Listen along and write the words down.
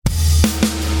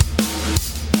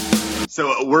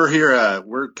So we're here.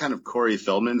 We're kind of Corey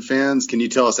Feldman fans. Can you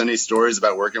tell us any stories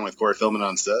about working with Corey Feldman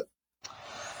on set?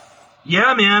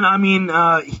 Yeah, man. I mean,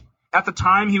 at the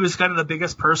time, he was kind of the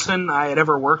biggest person I had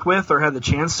ever worked with or had the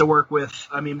chance to work with.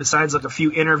 I mean, besides like a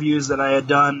few interviews that I had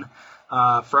done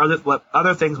for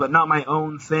other things, but not my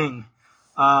own thing.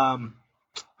 I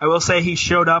will say he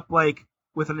showed up like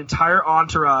with an entire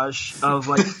entourage of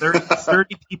like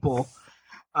 30 people.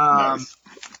 Nice.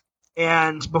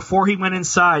 And before he went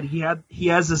inside, he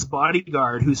has this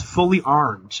bodyguard who's fully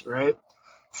armed, right?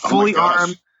 Fully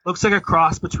armed. Looks like a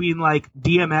cross between like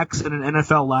DMX and an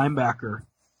NFL linebacker.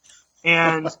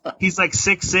 And he's like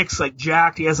 6'6", like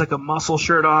jacked. He has like a muscle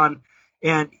shirt on.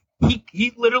 And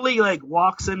he literally like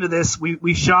walks into this.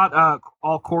 We shot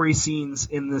all Corey scenes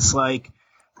in this like,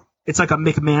 it's like a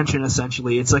McMansion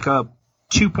essentially. It's like a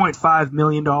 $2.5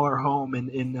 million home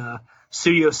in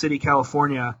Studio City,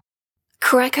 California.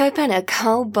 Crack open a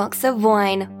cold box of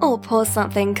wine or pour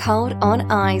something cold on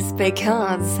ice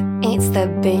because it's the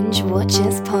Binge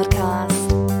Watchers Podcast.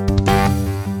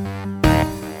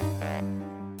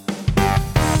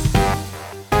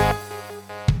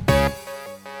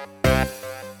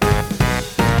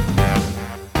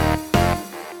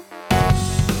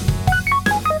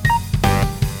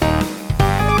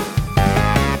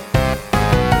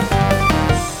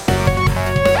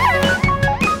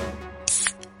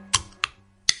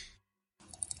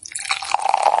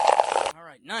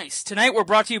 Tonight we're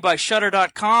brought to you by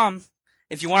Shudder.com.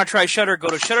 If you want to try Shudder, go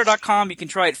to Shudder.com. You can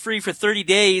try it free for 30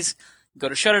 days. Go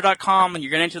to Shudder.com and you're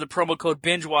going to enter the promo code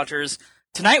BingeWatchers.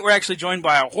 Tonight we're actually joined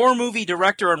by a horror movie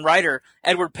director and writer,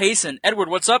 Edward Payson. Edward,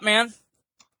 what's up, man?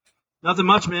 Nothing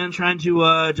much, man. Trying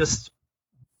to just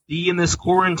be in this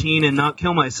quarantine and not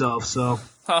kill myself. So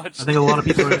I think a lot of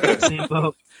people are in the same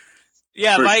boat.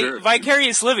 Yeah,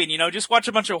 vicarious living, you know. Just watch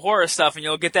a bunch of horror stuff and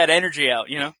you'll get that energy out,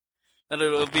 you know.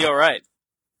 It'll be all right.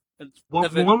 Well,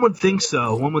 one would think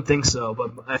so.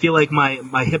 But I feel like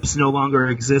my hips no longer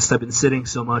exist. I've been sitting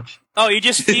so much. Oh, you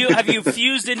just have you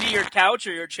fused into your couch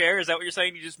or your chair? Is that what you're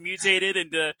saying? You just mutated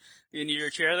into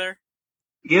your chair there?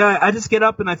 Yeah, I just get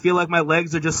up and I feel like my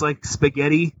legs are just like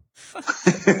spaghetti.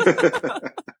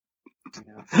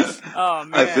 Oh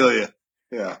man, I feel you.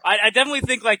 Yeah, I definitely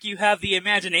think like you have the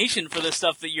imagination for the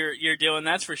stuff that you're doing.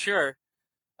 That's for sure.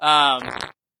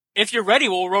 If you're ready,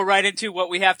 we'll roll right into what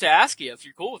we have to ask you, if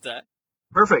you're cool with that.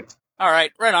 Perfect. All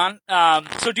right, right on.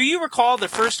 So do you recall the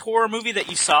first horror movie that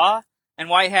you saw and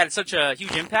why it had such a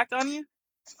huge impact on you?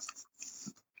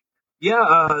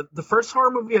 Yeah, the first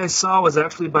horror movie I saw was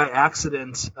actually by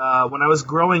accident. When I was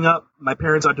growing up, my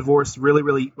parents got divorced when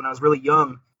I was really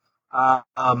young,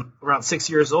 around 6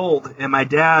 years old, and my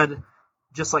dad,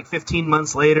 just like 15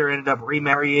 months later, ended up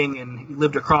remarrying, and he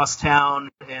lived across town,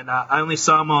 and I only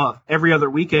saw him every other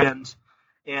weekend,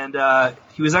 and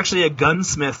he was actually a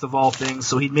gunsmith of all things,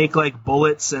 so he'd make like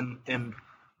bullets and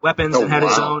weapons, and had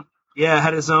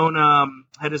his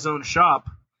own shop,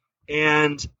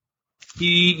 and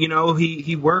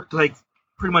he worked like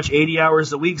pretty much 80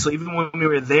 hours a week, so even when we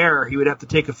were there, he would have to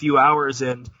take a few hours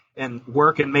and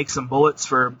work and make some bullets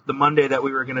for the Monday that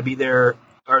we were going to be there,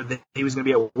 or that he was going to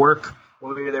be at work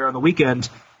when we were there on the weekend.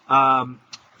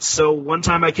 So one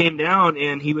time I came down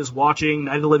and he was watching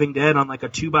Night of the Living Dead on like a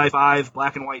 2x5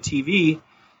 black and white TV.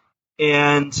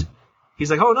 And he's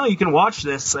like, "Oh no, you can watch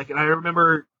this." Like, and I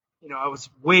remember, I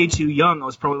was way too young. I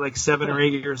was probably like 7 or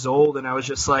 8 years old. And I was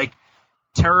just like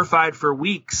terrified for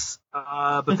weeks.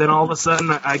 But then all of a sudden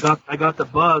I got the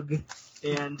bug,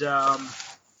 and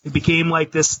it became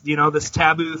like this, this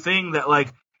taboo thing that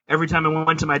like, every time I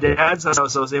went to my dad's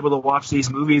house, I was able to watch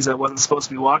these movies I wasn't supposed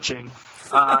to be watching.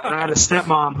 And I had a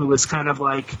stepmom who was kind of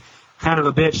a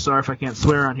bitch. Sorry if I can't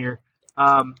swear on here.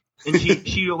 And she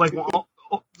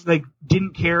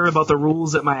didn't care about the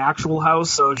rules at my actual house,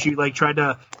 so she like tried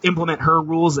to implement her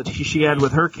rules that she had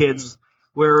with her kids,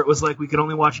 where it was like we could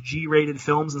only watch G-rated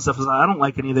films and stuff. I don't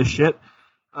like any of this shit.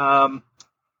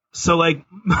 So like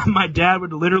my dad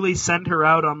would literally send her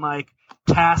out on like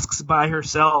tasks by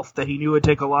herself that he knew would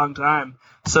take a long time,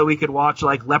 so we could watch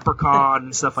like Leprechaun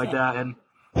and stuff like that. And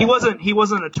he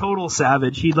wasn't a total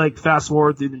savage. He'd like fast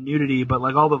forward through the nudity, but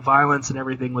like all the violence and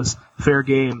everything was fair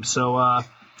game. So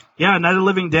yeah, Night of the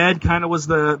Living Dead kind of was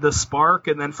the spark,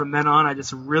 and then from then on, I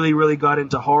just really, really got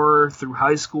into horror through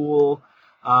high school.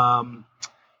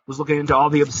 Was looking into all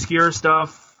the obscure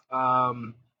stuff.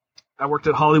 I worked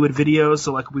at Hollywood Video,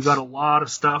 so like we got a lot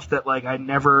of stuff that like I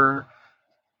never,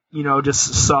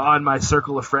 just saw in my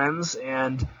circle of friends,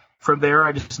 and from there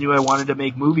I just knew I wanted to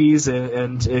make movies,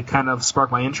 and it kind of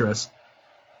sparked my interest.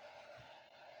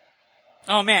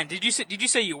 Oh man, did you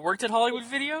say you worked at Hollywood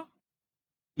Video?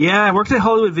 Yeah, I worked at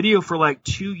Hollywood Video for like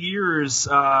 2 years,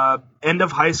 end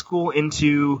of high school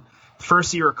into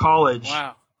first year of college.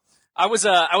 Wow. I was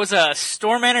a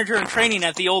store manager in training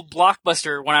at the old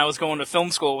Blockbuster when I was going to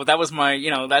film school. That was my,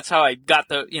 that's how I got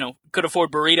could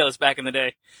afford burritos back in the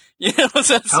day. So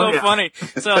that's so funny.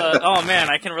 So, oh man,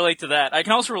 I can relate to that. I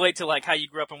can also relate to like how you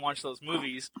grew up and watched those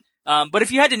movies. But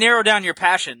if you had to narrow down your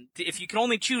passion, if you could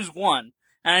only choose one,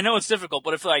 and I know it's difficult,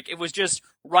 but if like it was just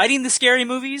writing the scary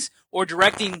movies or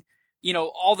directing,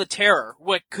 all the terror,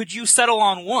 what could you settle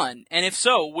on one? And if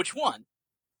so, which one?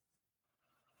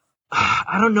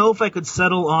 I don't know if I could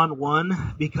settle on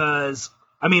one because,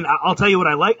 I mean, I'll tell you what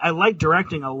I like. I like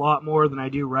directing a lot more than I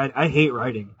do writing. I hate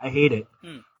writing. I hate it.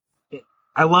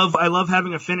 I love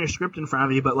having a finished script in front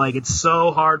of me, but like it's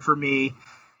so hard for me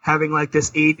having like this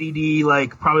ADD,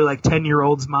 like probably like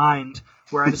 10-year-old's mind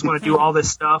where I just want to do all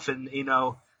this stuff and,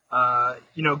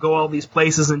 go all these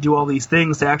places and do all these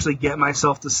things to actually get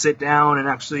myself to sit down and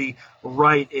actually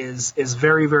write is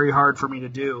very, very hard for me to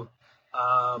do.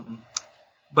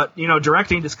 But,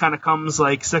 directing just kind of comes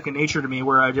like second nature to me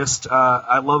where I just,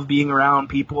 I love being around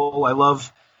people. I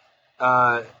love,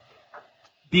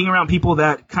 being around people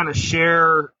that kind of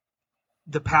share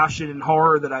the passion and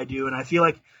horror that I do. And I feel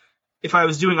like if I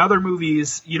was doing other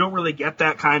movies, you don't really get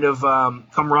that kind of,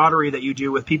 camaraderie that you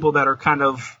do with people that are kind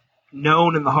of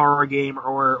known in the horror game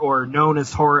or known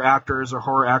as horror actors or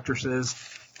horror actresses.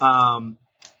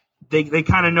 They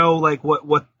kind of know like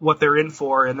what they're in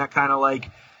for. And that kind of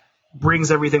like,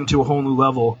 brings everything to a whole new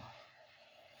level.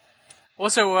 Well,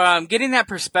 so getting that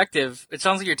perspective, it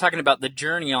sounds like you're talking about the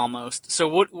journey almost. So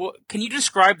what can you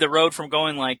describe the road from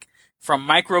going like from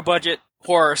micro budget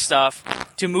horror stuff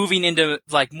to moving into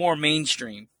like more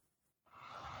mainstream?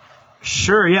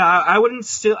 Sure, yeah.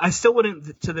 I still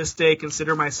wouldn't to this day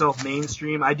consider myself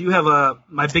mainstream. I do have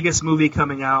my biggest movie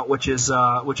coming out, which is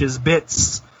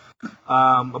Bits,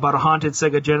 about a haunted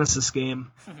Sega Genesis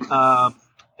game.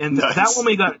 And nice. that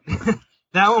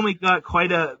one we got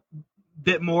quite a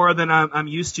bit more than I'm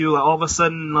used to. All of a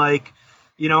sudden, like,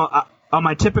 on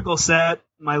my typical set,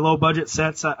 my low budget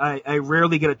sets, I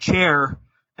rarely get a chair.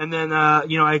 And then,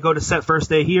 I go to set first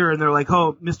day here and they're like,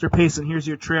 "Oh, Mr. Payson, here's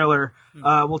your trailer.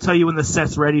 We'll tell you when the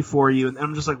set's ready for you." And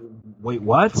I'm just like, "Wait,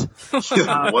 what?"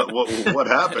 What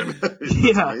happened?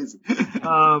 Yeah.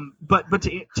 But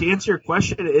to answer your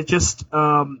question, it just,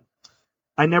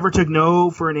 I never took no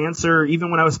for an answer,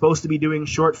 even when I was supposed to be doing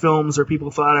short films or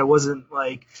people thought I wasn't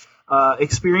like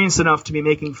experienced enough to be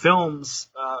making films,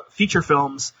 feature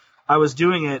films. I was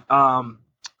doing it.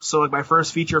 So like my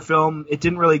first feature film, it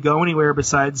didn't really go anywhere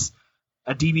besides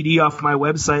a DVD off my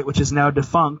website, which is now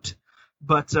defunct.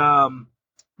 But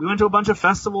we went to a bunch of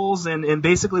festivals, and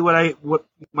basically what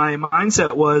my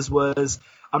mindset was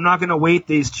I'm not going to wait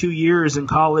these 2 years in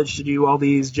college to do all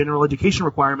these general education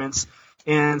requirements.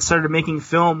 And started making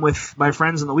film with my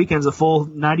friends on the weekends, a full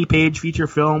 90-page feature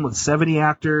film with 70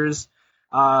 actors.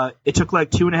 It took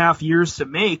like 2.5 years to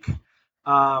make.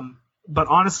 But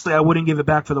honestly, I wouldn't give it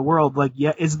back for the world. Like,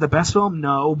 yeah, is it the best film?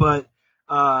 No, but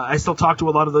I still talk to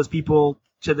a lot of those people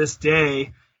to this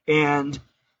day. And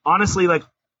honestly, like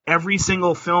every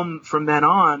single film from then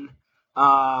on,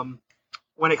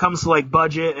 when it comes to like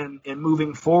budget and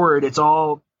moving forward, it's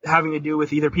all having to do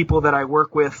with either people that I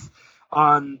work with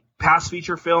on past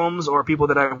feature films or people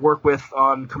that I work with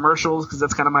on commercials, because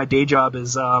that's kind of my day job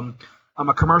is I'm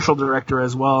a commercial director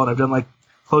as well, and I've done like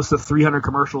close to 300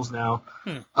 commercials now.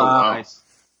 Nice.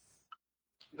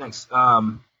 Thanks.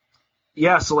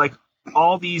 Yeah, so like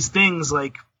all these things,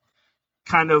 like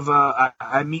kind of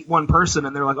I meet one person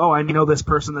and they're like, "Oh, I know this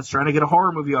person that's trying to get a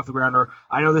horror movie off the ground," or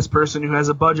 "I know this person who has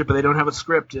a budget but they don't have a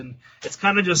script," and it's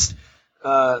kind of just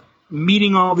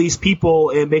meeting all these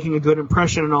people and making a good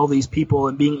impression on all these people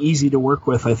and being easy to work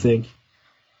with, I think.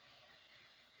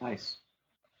 Nice.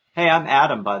 Hey, I'm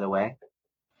Adam, by the way.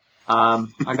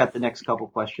 I got the next couple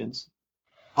questions.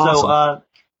 Awesome.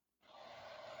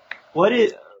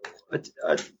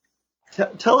 So,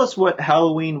 tell us what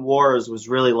Halloween Wars was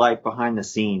really like behind the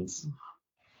scenes.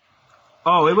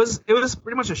 Oh, it was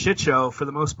pretty much a shit show for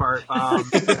the most part.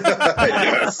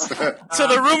 Yes. So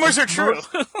the rumors are true.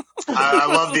 I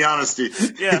love the honesty.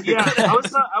 Yeah.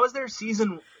 I was there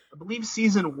I believe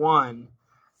season 1,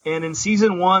 and in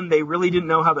season 1 they really didn't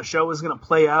know how the show was going to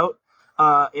play out,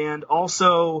 and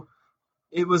also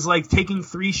it was like taking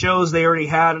 3 shows they already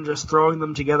had and just throwing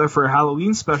them together for a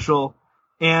Halloween special.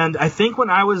 And I think when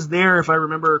I was there, if I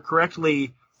remember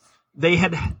correctly, they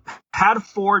had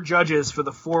 4 judges for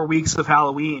the 4 weeks of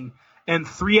Halloween, and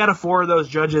 3 out of 4 of those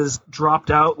judges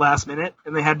dropped out last minute,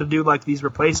 and they had to do like these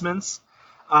replacements.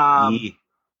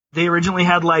 they originally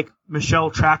had like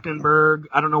Michelle Trachtenberg.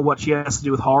 I don't know what she has to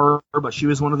do with horror, but she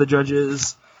was one of the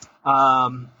judges.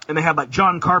 And they had like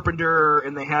John Carpenter,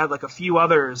 and they had like a few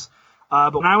others.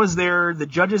 But when I was there, the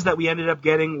judges that we ended up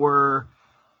getting were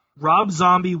Rob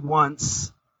Zombie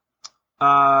once,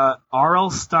 R.L.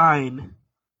 Stein,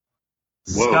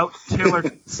 Scout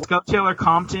Taylor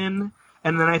Compton,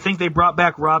 and then I think they brought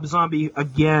back Rob Zombie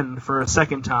again for a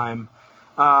second time.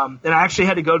 And I actually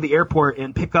had to go to the airport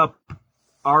and pick up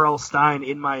R.L. Stein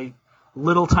in my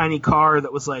little tiny car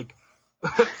that was like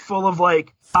full of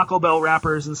like Taco Bell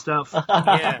wrappers and stuff.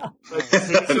 Yeah. Like,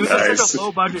 it was like such a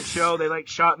low budget show. They like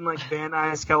shot in like Van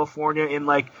Nuys, California, in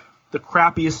like the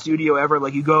crappiest studio ever.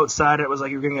 Like you go outside, it was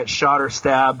like you're gonna get shot or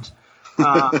stabbed.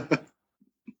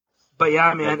 But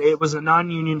yeah, man, it was a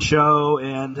non-union show,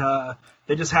 and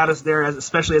they just had us there,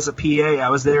 especially as a PA. I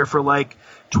was there for like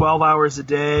 12 hours a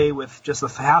day with just a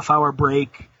half-hour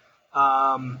break.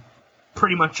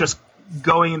 Pretty much just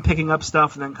going and picking up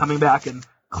stuff and then coming back and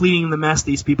cleaning the mess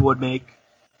these people would make.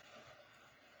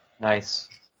 Nice.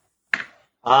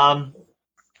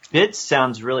 Bits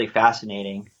sounds really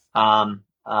fascinating.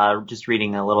 Just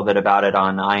reading a little bit about it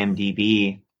on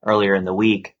IMDb earlier in the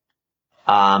week.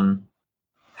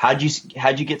 How'd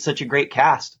you get such a great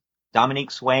cast?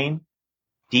 Dominique Swain,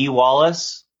 Dee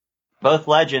Wallace, both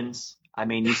legends. I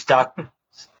mean, you stack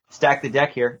the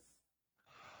deck here.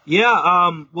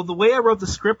 Yeah, well, the way I wrote the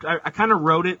script, I kind of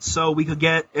wrote it so we could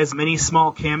get as many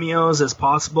small cameos as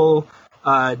possible.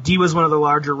 Dee was one of the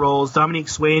larger roles. Dominique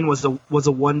Swain was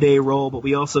a one-day role, but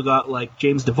we also got like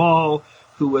James Duvall,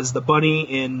 who was the bunny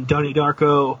in Donnie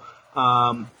Darko.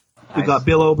 We got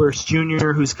Bill Oberst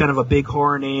Jr., who's kind of a big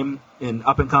horror name and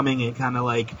up and coming, and kind of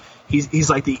like he's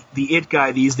like the it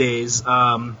guy these days.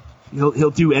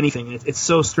 He'll do anything. It's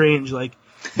so strange. Like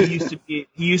he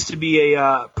used to be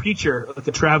a preacher, like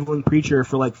a traveling preacher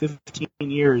for like 15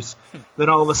 years. Then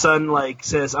all of a sudden, like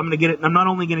says, I'm not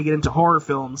only gonna get into horror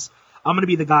films, I'm gonna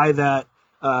be the guy that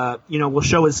will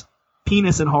show his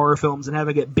penis in horror films and have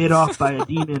it get bit off by a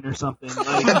demon or something.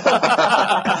 Like,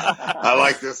 I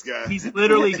like this guy. He's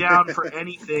literally down for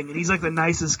anything, and he's like the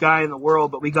nicest guy in the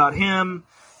world. But we got him.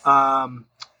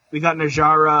 We got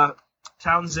Najara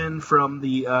Townsend from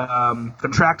the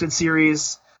Contracted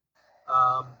series.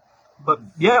 But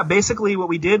yeah, basically what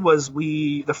we did was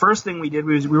the first thing we did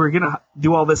was we were gonna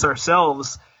do all this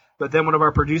ourselves. But then one of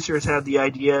our producers had the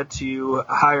idea to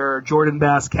hire Jordan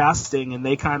Bass Casting, and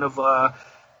they kind of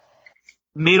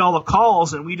made all the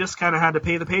calls, and we just kind of had to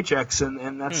pay the paychecks,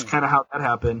 and that's kind of how that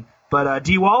happened. But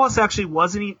Dee Wallace actually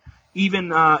wasn't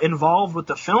even involved with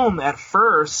the film at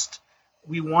first.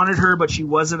 We wanted her, but she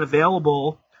wasn't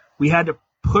available. We had to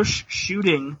push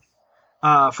shooting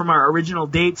from our original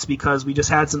dates because we just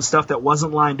had some stuff that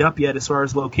wasn't lined up yet as far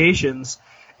as locations.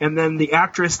 And then the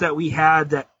actress that we had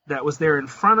that was there in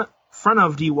front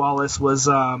of Dee Wallace was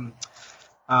Dee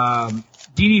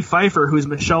Dee Pfeiffer, who's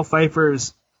Michelle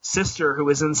Pfeiffer's sister, who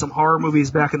was in some horror movies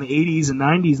back in the 80s and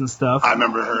 90s and stuff. I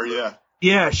remember her, yeah.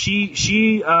 Yeah,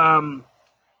 she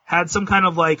had some kind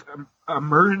of like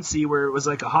emergency where it was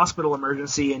like a hospital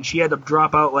emergency, and she had to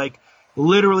drop out like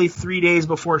literally 3 days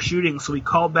before shooting. So we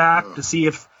called back to see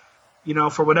if,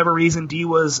 for whatever reason, Dee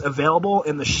was available,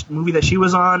 and the movie that she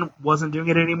was on wasn't doing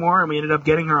it anymore, and we ended up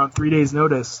getting her on 3 days'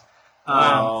 notice.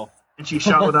 Wow. And she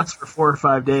shot with us for 4 or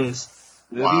 5 days.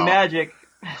 Movie magic.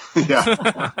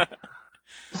 Yeah.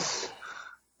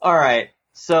 All right,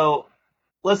 so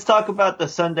let's talk about the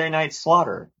Sunday Night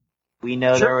Slaughter. We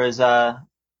know there was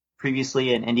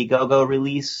previously an Indiegogo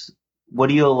release. What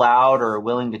are you allowed or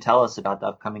willing to tell us about the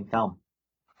upcoming film?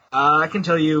 I can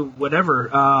tell you whatever.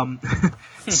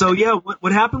 So yeah,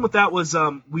 what happened with that was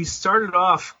we started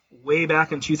off way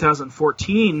back in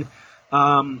 2014.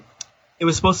 It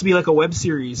was supposed to be like a web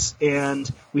series,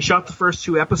 and we shot the first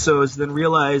 2 episodes, then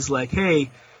realized like,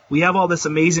 hey, we have all this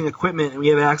amazing equipment, and we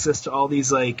have access to all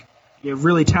these like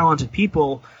really talented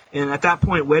people. And at that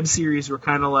point, web series were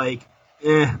kind of like,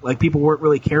 like people weren't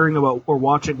really caring about or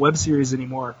watching web series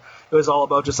anymore. It was all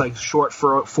about just like short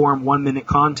form 1-minute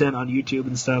content on YouTube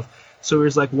and stuff. So it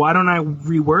was like, why don't I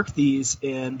rework these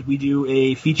and we do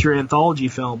a feature anthology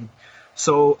film?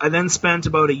 So I then spent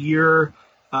about a year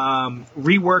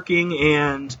reworking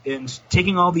and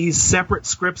taking all these separate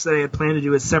scripts that I had planned to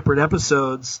do as separate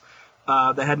episodes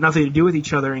that had nothing to do with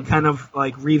each other, and kind of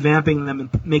like revamping them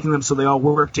and making them so they all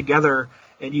work together.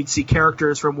 And you'd see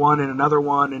characters from one and another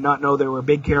one and not know there were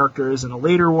big characters in a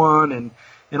later one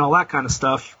and all that kind of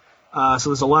stuff. So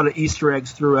there's a lot of Easter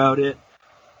eggs throughout it.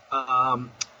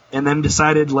 And then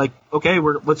decided like, okay,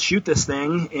 let's shoot this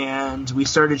thing. And we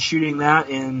started shooting that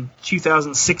in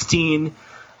 2016.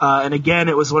 And again,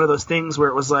 it was one of those things where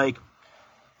it was like,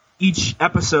 each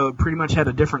episode pretty much had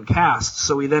a different cast.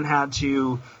 So we then had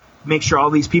to make sure all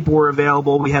these people were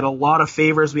available. We had a lot of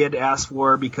favors we had to ask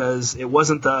for because it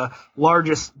wasn't the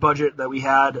largest budget that we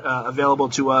had available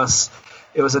to us.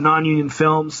 It was a non-union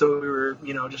film, so we were,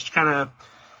 just kind of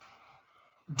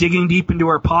digging deep into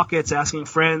our pockets, asking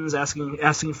friends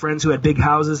who had big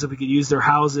houses if we could use their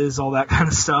houses, all that kind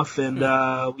of stuff. And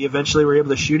we eventually were able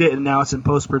to shoot it, and now it's in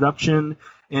post-production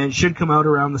and should come out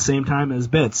around the same time as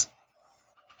Bits.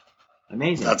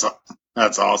 Amazing.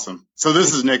 That's awesome. So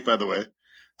this is Nick, by the way.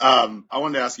 I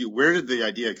wanted to ask you, where did the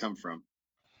idea come from?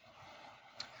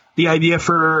 The idea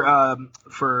for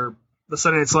the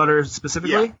Sunday Night Slaughter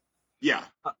specifically? Yeah.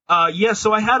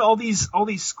 So I had all these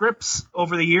scripts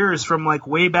over the years from like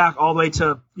way back all the way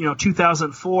to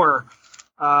 2004.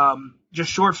 Just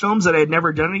short films that I had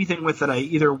never done anything with, that I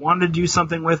either wanted to do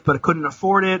something with but I couldn't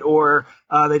afford it, or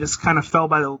they just kind of fell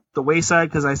by the wayside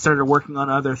because I started working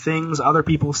on other things, other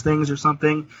people's things or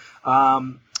something.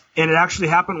 And it actually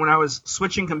happened when I was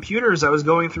switching computers. I was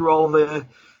going through all the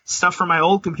stuff from my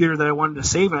old computer that I wanted to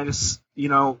save, and I just,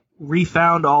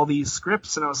 refound all these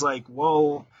scripts, and I was like,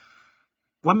 well,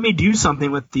 let me do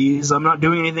something with these. I'm not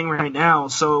doing anything right now.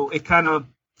 So it kind of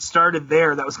started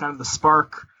there. That was kind of the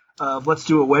spark of let's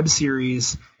do a web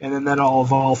series, and then that all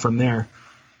evolved from there.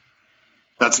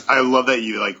 I love that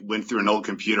you went through an old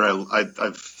computer.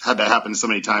 I've had that happen so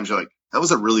many times. You're like, that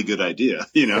was a really good idea,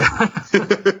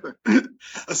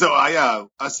 So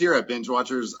us here at Binge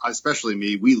Watchers, especially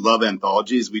me, we love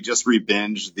anthologies. We just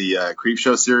re-binged the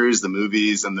Creepshow series, the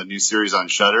movies, and the new series on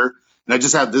Shudder. And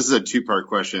this is a two-part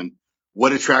question.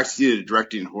 What attracts you to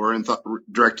directing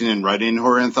and writing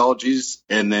horror anthologies?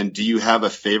 And then do you have a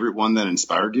favorite one that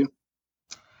inspired you?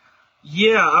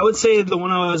 Yeah, I would say the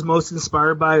one I was most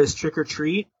inspired by is Trick or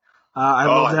Treat. I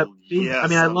love that.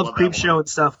 Yes, I love Creepshow and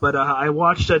stuff, but I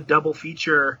watched a double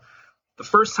feature the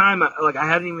first time. I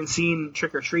hadn't even seen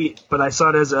Trick or Treat, but I saw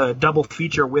it as a double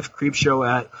feature with Creepshow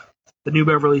at the New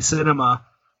Beverly Cinema,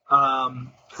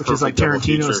 which is like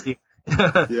Tarantino's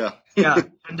theater. Yeah.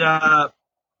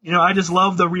 And I just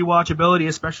love the rewatchability,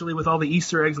 especially with all the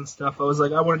Easter eggs and stuff. I was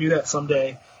like, I want to do that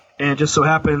someday. And it just so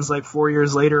happens, 4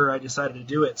 years later, I decided to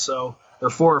do it. Or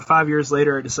 4 or 5 years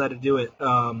later, I decided to do it.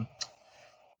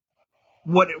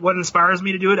 What inspires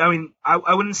me to do it? I mean,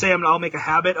 I wouldn't say I'll make a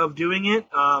habit of doing it.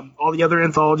 All the other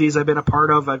anthologies I've been a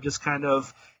part of, I've just kind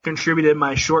of contributed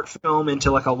my short film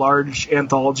into a large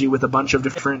anthology with a bunch of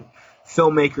different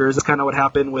filmmakers. That's kind of what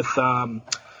happened with. I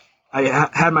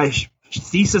had my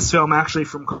thesis film actually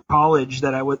from college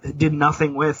that I did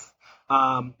nothing with,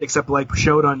 except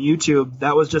show it on YouTube.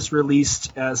 That was just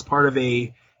released as part of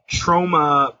a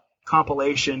trauma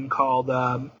compilation called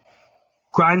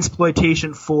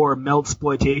Grindsploitation 4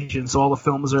 Meltsploitation. So all the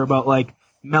films are about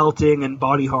melting and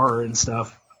body horror and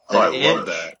stuff. Oh, I love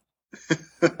that.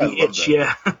 The Itch,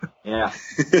 yeah. Yeah.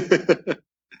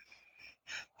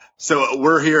 So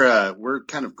we're here, we're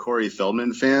kind of Corey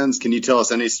Feldman fans. Can you tell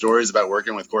us any stories about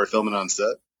working with Corey Feldman on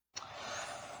set?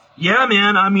 Yeah,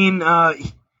 man. I mean,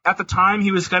 at the time,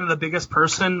 he was kind of the biggest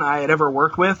person I had ever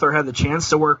worked with or had the chance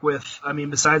to work with. I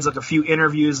mean, besides a few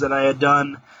interviews that I had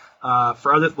done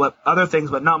for other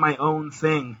things, but not my own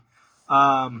thing.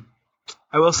 I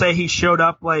will say he showed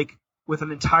up with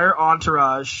an entire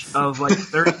entourage of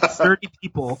 30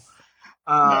 people.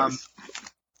 Nice.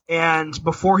 And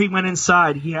before he went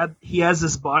inside, he has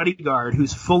this bodyguard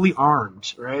who's fully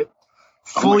armed, right?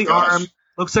 Fully armed,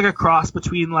 looks like a cross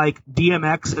between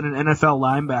DMX and an NFL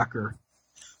linebacker.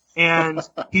 And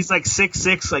he's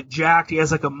 6'6", jacked. He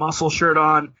has a muscle shirt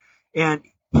on, and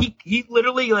he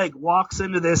literally walks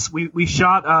into this. We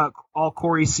shot all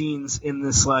Corey scenes in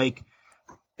this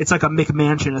it's like a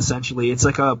McMansion essentially. It's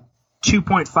like a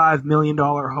 $2.5 million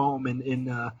home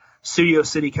in Studio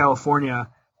City, California.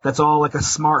 That's all a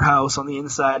smart house on the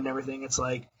inside and everything. It's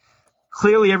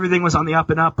clearly everything was on the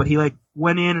up and up, but he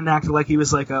went in and acted like he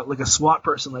was like a SWAT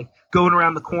person, going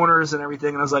around the corners and everything.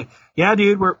 And I was like, yeah,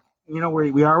 dude,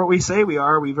 we are what we say we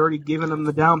are. We've already given them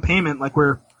the down payment.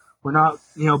 We're not,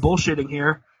 bullshitting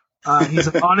here. He's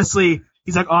like,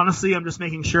 honestly, I'm just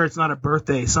making sure it's not a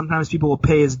birthday. Sometimes people will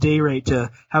pay his day rate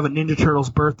to have a Ninja Turtles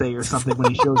birthday or something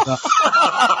when he shows up.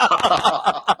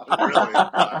 Really?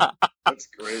 That's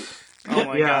great. Oh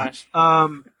my gosh.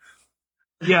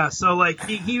 Yeah. So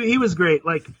he was great.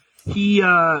 He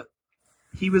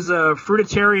was a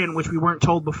fruitarian, which we weren't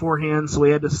told beforehand. So we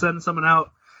had to send someone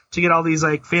out to get all these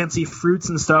fancy fruits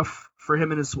and stuff for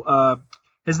him and his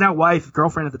now wife,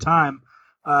 girlfriend at the time,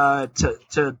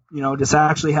 to just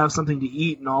actually have something to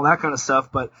eat and all that kind of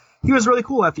stuff. But he was really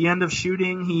cool. At the end of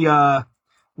shooting,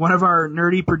 one of our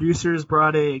nerdy producers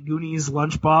brought a Goonies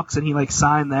lunchbox and he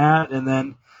signed that, and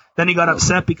then then he got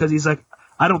upset because he's like,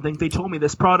 I don't think they told me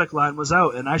this product line was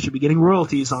out, and I should be getting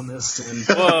royalties on this. And,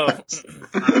 Whoa.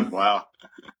 Wow.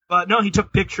 But no, he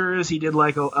took pictures. He did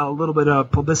like a little bit of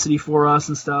publicity for us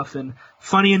and stuff. And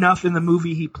funny enough, in the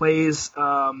movie, he plays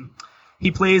a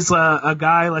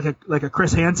guy like a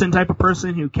Chris Hansen type of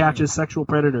person who catches sexual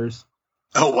predators.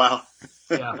 Oh, wow.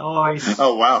 Yeah.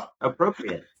 Oh, wow.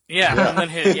 Appropriate. Yeah, and then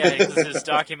his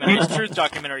documentary, his truth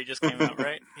documentary just came out,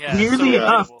 right?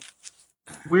 Yeah.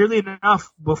 Weirdly enough,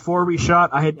 before we shot,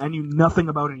 I knew nothing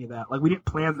about any of that. Like, we didn't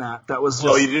plan that. That was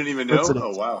just you didn't even know? coincidence.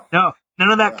 Oh, wow. No,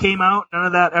 none of that came out. None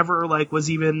of that ever was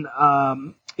even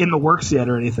in the works yet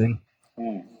or anything.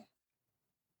 And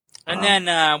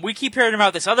then we keep hearing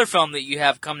about this other film that you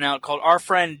have coming out called Our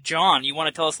Friend John. You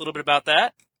want to tell us a little bit about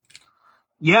that?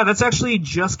 Yeah, that's actually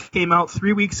just came out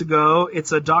 3 weeks ago.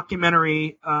 It's a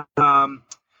documentary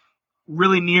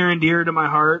really near and dear to my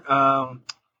heart.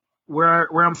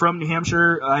 Where I'm from, New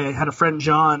Hampshire, I had a friend,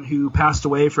 John, who passed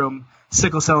away from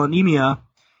sickle cell anemia,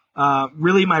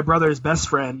 really my brother's best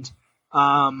friend.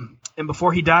 And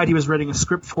before he died, he was writing a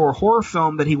script for a horror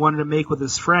film that he wanted to make with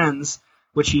his friends,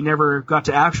 which he never got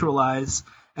to actualize.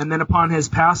 And then upon his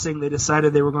passing, they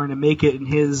decided they were going to make it in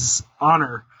his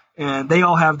honor. And they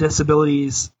all have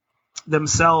disabilities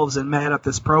themselves and met up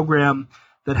this program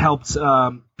that helped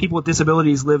people with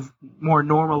disabilities live more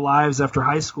normal lives after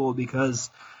high school,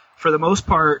 because for the most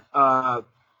part,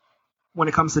 when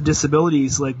it comes to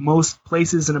disabilities, like most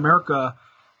places in America,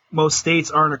 most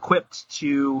states aren't equipped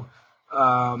to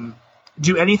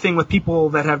do anything with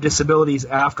people that have disabilities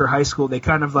after high school. They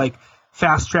kind of like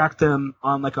fast track them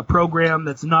on like a program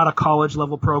that's not a college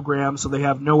level program, so they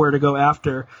have nowhere to go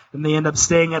after, and they end up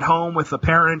staying at home with a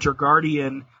parent or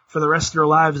guardian for the rest of their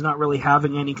lives, not really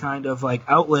having any kind of like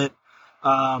outlet.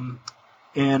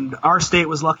 And our state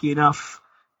was lucky enough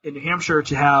in New Hampshire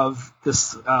to have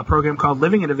this program called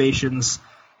Living Innovations,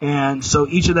 and so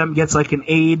each of them gets like an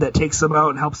aide that takes them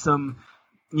out and helps them,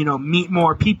 meet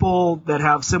more people that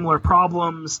have similar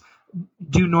problems,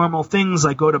 do normal things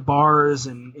like go to bars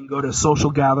and go to social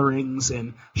gatherings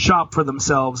and shop for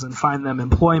themselves and find them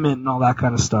employment and all that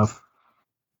kind of stuff.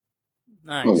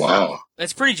 Nice. Oh, wow.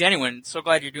 That's pretty genuine. So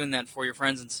glad you're doing that for your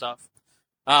friends and stuff.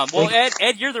 Well,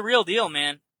 Ed, you're the real deal,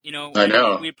 man. I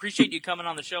know. We appreciate you coming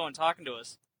on the show and talking to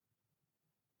us.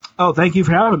 Oh, thank you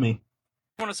for having me.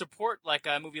 Want to support like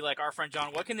a movie like Our Friend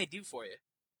John? What can they do for you?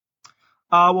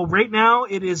 Well, right now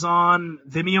it is on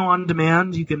Vimeo on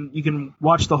demand. You can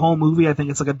watch the whole movie. I think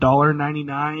it's like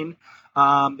 $1.99.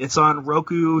 It's on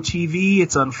Roku TV.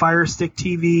 It's on Fire Stick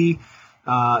TV.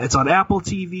 It's on Apple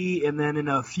TV. And then in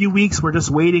a few weeks, we're just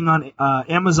waiting on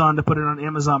Amazon to put it on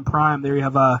Amazon Prime. They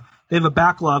have a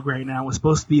backlog right now. We're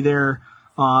supposed to be there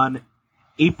on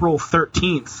April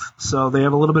 13th. So they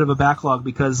have a little bit of a backlog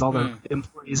because all the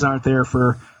employees aren't there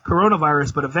for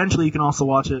coronavirus. But eventually, you can also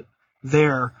watch it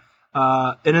there.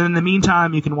 And in the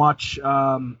meantime, you can watch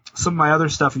some of my other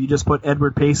stuff. If you just put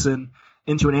Edward Payson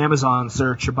into an Amazon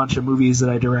search, a bunch of movies that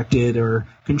I directed or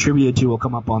contributed to will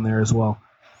come up on there as well.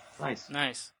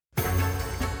 Nice.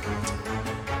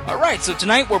 All right, so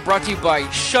tonight we're brought to you by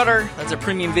Shudder. That's a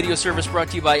premium video service brought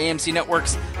to you by AMC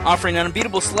Networks, offering an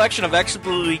unbeatable selection of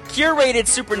exclusively curated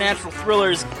supernatural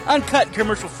thrillers, uncut and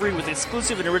commercial-free with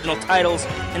exclusive and original titles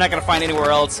you're not going to find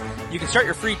anywhere else. You can start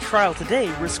your free trial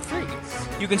today, risk-free.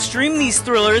 You can stream these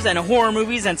thrillers and horror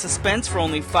movies and suspense for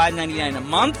only $5.99 a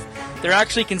month. They're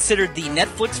actually considered the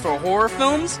Netflix for horror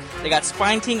films. They got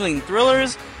spine-tingling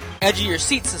thrillers,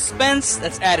 edge-of-your-seat suspense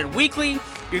that's added weekly.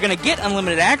 You're going to get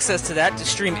unlimited access to that to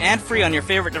stream ad-free on your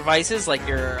favorite devices like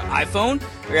your iPhone,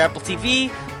 your Apple TV,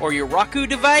 or your Roku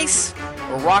device,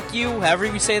 or Roku, however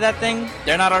you say that thing.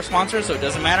 They're not our sponsor, so it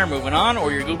doesn't matter. Moving on.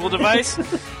 Or your Google device.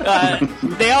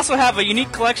 They also have a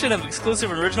unique collection of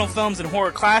exclusive and original films and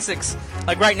horror classics.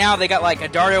 Like right now, they got like a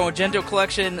Dario Argento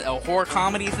collection, a horror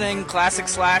comedy thing, classic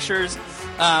slashers.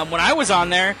 When I was on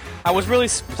there, I was really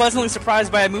pleasantly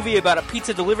surprised by a movie about a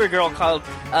pizza delivery girl called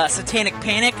Satanic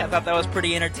Panic. I thought that was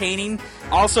pretty entertaining.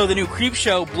 Also, the new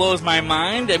Creepshow blows my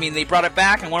mind. I mean, they brought it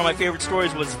back, and one of my favorite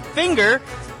stories was Finger,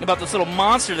 about this little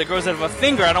monster that grows out of a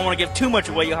finger. I don't want to give too much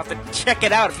away. You'll have to check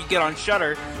it out if you get on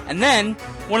Shudder. And then,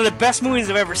 one of the best movies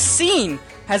I've ever seen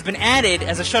has been added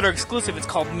as a Shudder exclusive. It's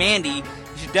called Mandy. You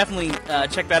should definitely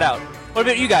check that out. What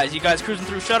about you guys? You guys cruising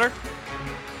through Shudder?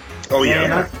 Oh,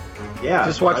 yeah. Yeah.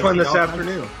 Just watched one this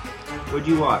afternoon. What'd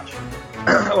you watch?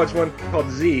 I watched one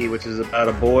called Z, which is about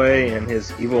a boy and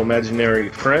his evil imaginary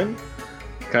friend.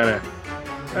 Kind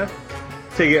of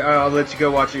take it. I'll let you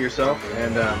go watch it yourself.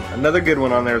 And another good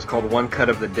one on there is called One Cut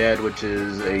of the Dead, which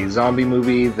is a zombie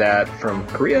movie that from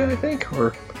Korea, I think.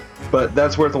 But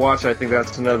that's worth a watch. I think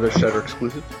that's another Shudder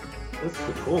exclusive. That's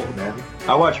so cool, man.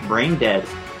 I watched Brain Dead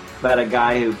about a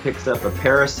guy who picks up a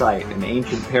parasite, an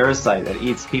ancient parasite that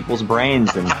eats people's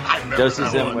brains and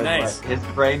doses him with nice. his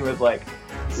brain with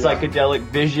psychedelic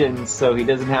visions, so he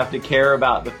doesn't have to care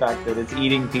about the fact that it's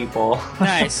eating people.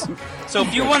 Nice. So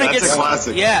if you want to get That's a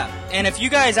classic. yeah, and if you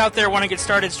guys out there want to get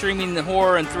started streaming the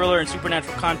horror and thriller and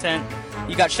supernatural content,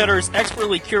 you got Shudder's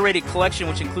expertly curated collection,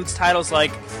 which includes titles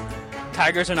like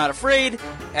Tigers Are Not Afraid,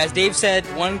 as Dave said,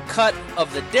 One Cut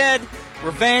of the Dead,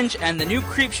 Revenge, and the new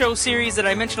Creepshow series that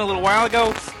I mentioned a little while ago.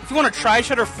 If you want to try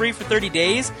Shudder free for 30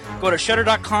 days, go to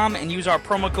Shudder.com and use our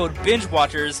promo code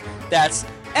BingeWatchers. That's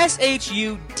SHUDDER,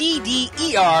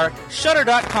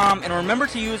 Shudder.com, and remember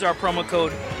to use our promo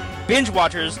code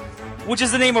BingeWatchers, which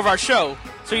is the name of our show.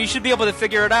 So you should be able to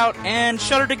figure it out and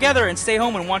shudder together and stay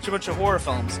home and watch a bunch of horror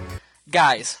films.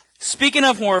 Guys, speaking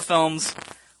of horror films,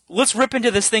 let's rip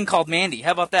into this thing called Mandy.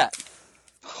 How about that?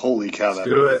 Holy cow! That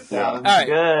do it. Yeah. Sounds right.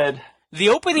 good. The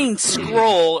opening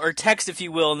scroll, or text if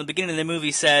you will, in the beginning of the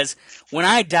movie says, "When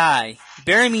I die,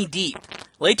 bury me deep,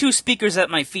 lay 2 speakers at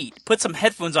my feet, put some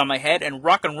headphones on my head, and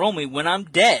rock and roll me when I'm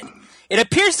dead." It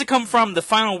appears to come from the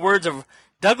final words of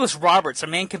Douglas Roberts, a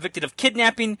man convicted of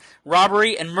kidnapping,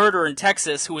 robbery, and murder in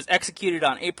Texas, who was executed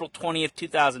on April 20th,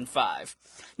 2005.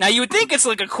 Now, you would think it's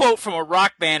like a quote from a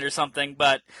rock band or something,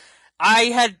 but I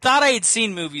had thought I had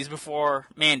seen movies before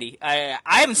Mandy. I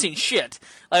haven't seen shit.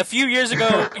 A few years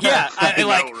ago, yeah, I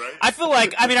like. know, right? I feel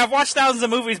like, I mean, I've watched thousands of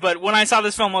movies, but when I saw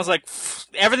this film, I was like,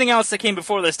 everything else that came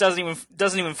before this doesn't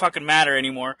even fucking matter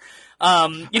anymore.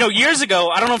 Years ago,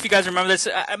 I don't know if you guys remember this.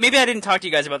 Maybe I didn't talk to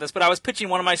you guys about this, but I was pitching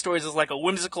one of my stories as like a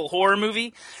whimsical horror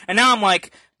movie, and now I'm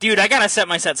like, dude, I gotta set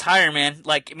my sets higher, man.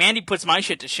 Like, Mandy puts my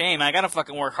shit to shame. I gotta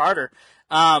fucking work harder.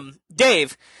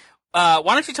 Dave, why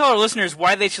don't you tell our listeners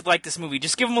why they should like this movie?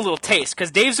 Just give them a little taste, because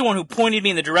Dave's the one who pointed me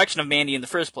in the direction of Mandy in the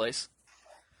first place.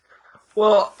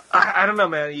 Well, I don't know,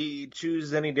 man. You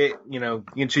choose any day, you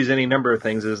can choose any number of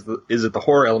things. Is it the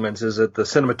horror elements? Is it the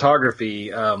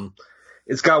cinematography?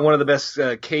 It's got one of the best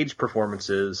Cage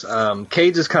performances.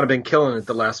 Cage has kind of been killing it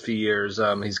the last few years.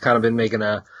 He's kind of been making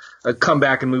a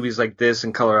comeback in movies like this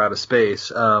and Color Out of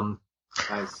Space.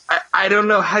 Nice. I don't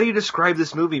know. How do you describe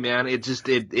this movie, man? It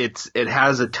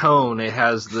has a tone. It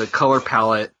has the color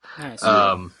palette. Nice.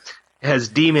 It has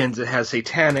demons. It has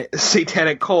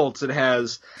satanic cults. It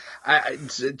has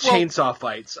chainsaw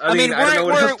fights. I mean, I don't know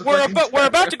what else to fucking say. we're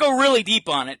about to go really deep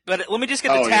on it, but let me just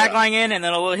get the tagline in and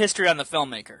then a little history on the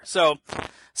filmmaker. So,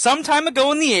 some time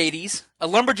ago in the 80s, a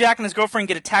lumberjack and his girlfriend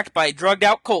get attacked by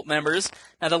drugged-out cult members.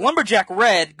 Now, the lumberjack,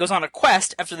 Red, goes on a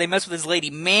quest after they mess with his lady,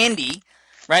 Mandy,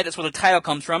 right? That's where the title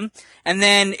comes from. And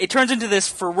then it turns into this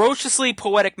ferociously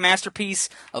poetic masterpiece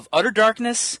of utter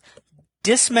darkness,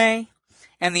 dismay,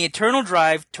 and the eternal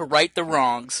drive to right the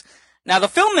wrongs. Now, the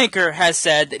filmmaker has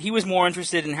said that he was more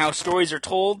interested in how stories are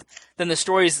told than the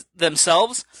stories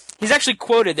themselves. He's actually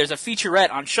quoted, there's a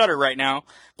featurette on Shudder right now,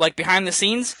 like behind the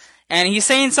scenes, and he's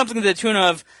saying something to the tune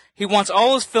of, he wants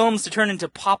all his films to turn into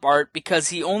pop art because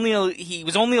he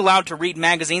was only allowed to read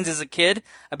magazines as a kid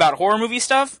about horror movie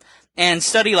stuff and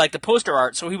study like the poster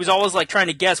art. So he was always like trying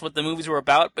to guess what the movies were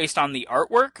about based on the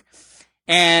artwork.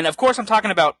 And of course I'm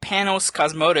talking about Panos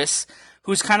Cosmatos,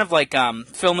 who's kind of like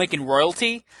filmmaking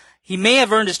royalty. He may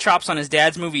have earned his chops on his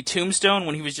dad's movie Tombstone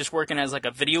when he was just working as like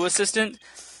a video assistant.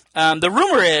 The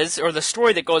rumor is, or the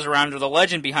story that goes around, or the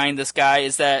legend behind this guy,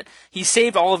 is that he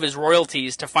saved all of his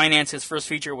royalties to finance his first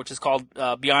feature, which is called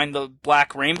Behind the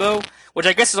Black Rainbow, which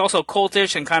I guess is also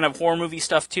cultish and kind of horror movie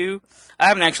stuff too. I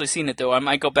haven't actually seen it though. I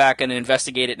might go back and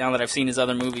investigate it now that I've seen his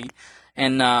other movie,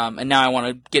 and now I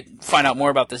want to find out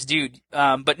more about this dude.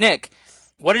 But Nick,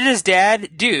 what did his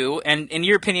dad do? And in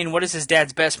your opinion, what is his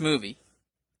dad's best movie?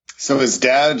 So his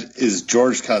dad is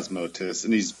George Cosmatos,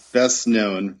 and he's best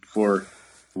known for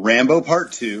Rambo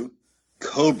Part 2,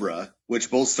 Cobra,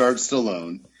 which both starred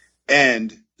Stallone,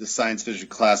 and the science fiction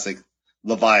classic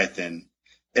Leviathan,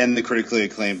 and the critically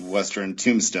acclaimed Western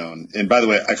Tombstone. And by the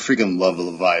way, I freaking love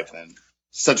Leviathan.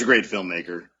 Such a great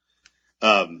filmmaker.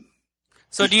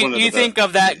 So do you think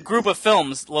of that group of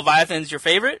films, Leviathan's your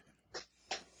favorite?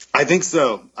 I think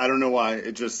so. I don't know why.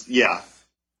 It just, yeah.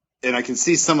 And I can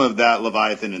see some of that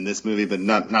Leviathan in this movie, but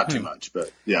not too much.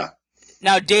 But yeah.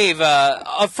 Now, Dave,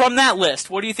 from that list,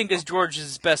 what do you think is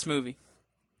George's best movie?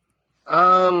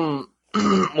 Well,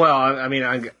 I mean,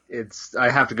 I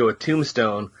have to go with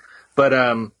Tombstone, but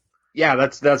Yeah,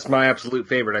 that's my absolute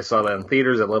favorite. I saw that in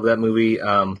theaters. I love that movie.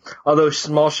 Although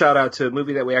small shout out to a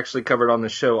movie that we actually covered on the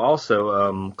show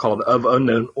also, called Of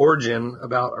Unknown Origin,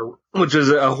 which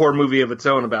is a horror movie of its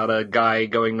own about a guy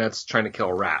going nuts trying to kill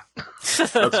a rat.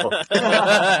 That's all.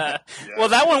 Well,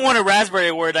 that one won a Raspberry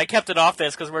Award. I kept it off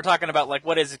this because we're talking about like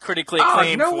what is critically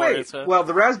acclaimed no for way. it. So. Well,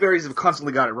 the Raspberries have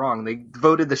constantly got it wrong. They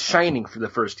voted The Shining for the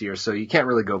first year, so you can't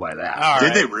really go by that. All Did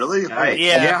right. they really? Right.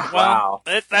 Yeah. Yeah. Well,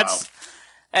 Wow. that's.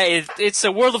 Hey, it's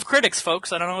a world of critics,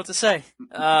 folks. I don't know what to say.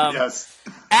 Yes.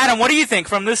 Adam, what do you think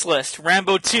from this list?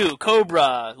 Rambo 2,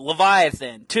 Cobra,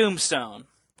 Leviathan, Tombstone.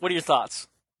 What are your thoughts?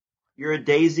 You're a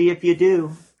daisy if you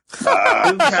do.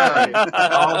 Okay.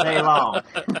 All day long. All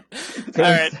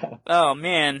right. Oh,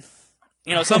 man.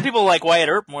 You know, some people like Wyatt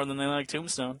Earp more than they like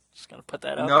Tombstone. Just gotta put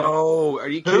that out there. No, are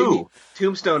you kidding me?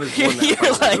 Tombstone is one that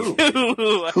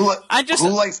You're like, Who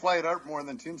likes Wyatt Earp more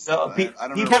than Tombstone? So, I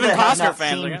don't people know. Kevin that have Costner not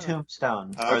fans, seen yeah.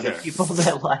 Tombstone are the Okay. people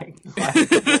that like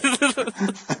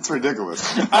That's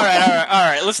ridiculous. All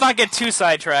right. Let's not get too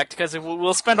sidetracked because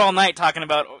we'll spend all night talking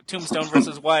about Tombstone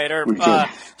versus Wyatt Earp. We could.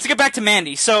 Let's get back to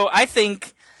Mandy. So I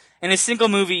think in his single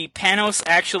movie, Panos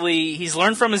he's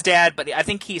learned from his dad, but I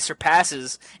think he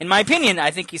surpasses, in my opinion,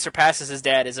 his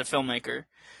dad as a filmmaker.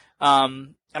 I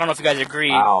don't know if you guys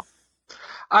agree. wow.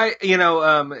 He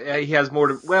has more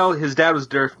to. His dad was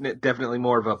definitely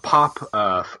more of a pop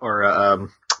or a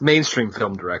mainstream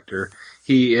film director.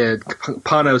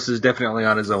 Panos is definitely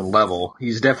on his own level.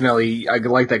 He's definitely. I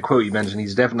like that quote you mentioned.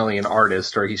 He's definitely an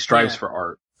artist, or he strives for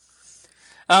art.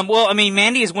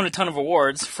 Mandy has won a ton of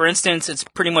awards. For instance, it's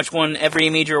pretty much won every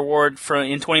major award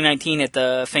in 2019 at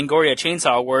the Fangoria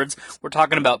Chainsaw Awards. We're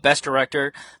talking about Best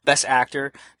Director, Best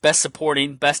Actor, Best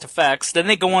Supporting, Best Effects. Then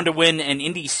they go on to win an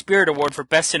Indie Spirit Award for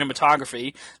Best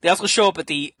Cinematography. They also show up at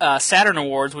the Saturn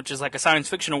Awards, which is like a science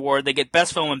fiction award. They get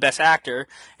Best Film and Best Actor.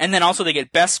 And then also they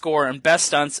get Best Score and Best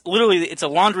Stunts. Literally, it's a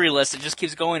laundry list. It just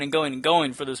keeps going and going and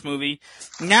going for this movie.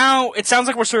 Now, it sounds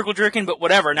like we're circle jerking, but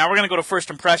whatever. Now we're going to go to first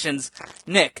impressions.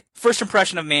 Nick, first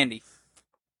impression of Mandy.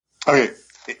 Okay,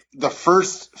 the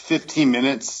first 15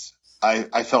 minutes,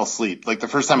 I fell asleep. Like the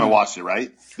first time I watched it,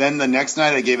 right? Then the next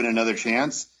night I gave it another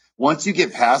chance. Once you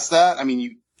get past that,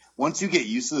 once you get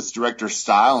used to this director's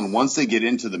style and once they get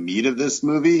into the meat of this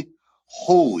movie,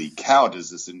 holy cow,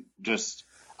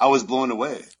 I was blown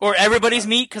away. Or everybody's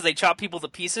meat because they chop people to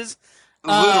pieces.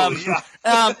 Literally,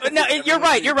 yeah. No, you're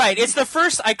right. It's the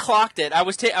first I clocked it. I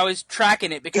was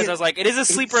tracking it because I was like, it is a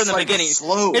sleeper in the like beginning.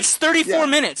 slow. It's 34 Yeah.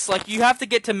 minutes. Like you have to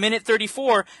get to minute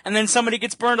 34, and then somebody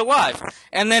gets burned alive,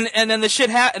 and then the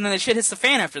shit hits the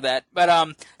fan after that.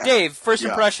 But Dave, first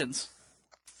impressions.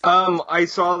 I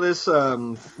saw this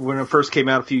when it first came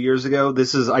out a few years ago.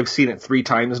 I've seen it 3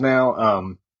 times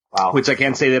now. Wow. Which I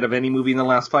can't say that of any movie in the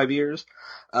last 5 years.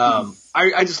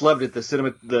 I just loved it. The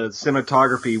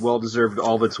cinematography well deserved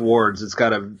all of its awards. It's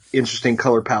got an interesting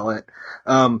color palette.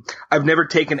 I've never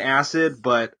taken acid,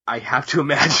 but I have to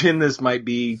imagine this might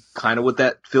be kind of what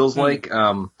that feels like.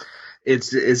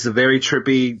 It's a very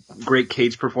trippy, great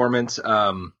Cage performance.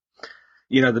 The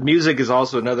music is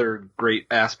also another great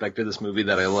aspect of this movie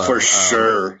that I love. For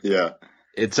sure, yeah.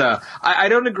 It's I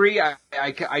don't agree.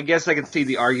 I guess I can see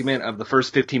the argument of the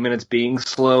first 15 minutes being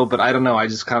slow, but I don't know.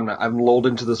 I'm lulled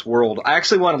into this world. I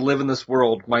actually want to live in this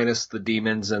world minus the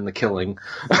demons and the killing.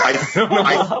 I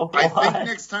think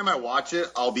next time I watch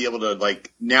it, I'll be able to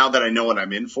now that I know what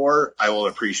I'm in for, I will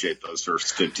appreciate those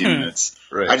first 15 minutes.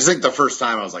 Right. I just think the first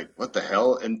time I was like, what the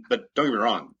hell? But don't get me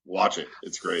wrong, watch it.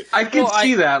 It's great. I can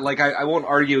see that. I won't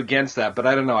argue against that, but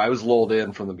I don't know. I was lulled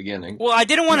in from the beginning. Well, I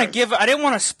didn't want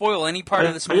to spoil any part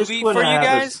of this movie for you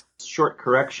guys. Short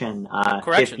correction.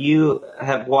 Correction. If you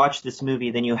have watched this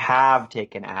movie, then you have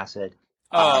taken acid.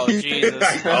 Oh, Jesus.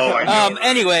 I know.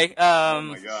 Anyway, Oh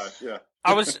my gosh,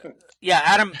 yeah.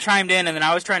 Adam chimed in, and then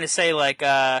I was trying to say,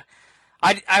 I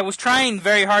was trying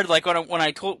very hard, when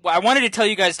I wanted to tell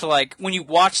you guys to, when you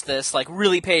watch this,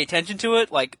 really pay attention to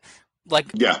it,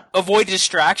 avoid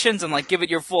distractions and, give it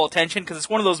your full attention, because it's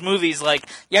one of those movies,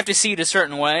 you have to see it a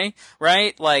certain way,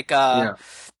 right? Yeah.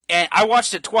 And I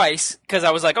watched it twice because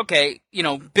I was like, okay,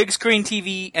 big screen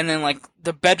TV and then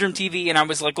the bedroom TV, and I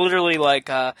was literally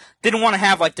didn't want to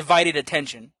have divided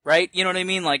attention, right? You know what I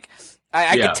mean? I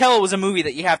could tell it was a movie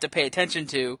that you have to pay attention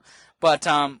to, but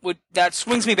that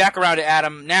swings me back around to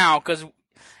Adam now because,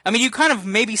 you kind of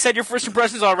maybe said your first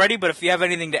impressions already, but if you have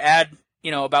anything to add,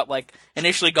 about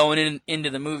initially going into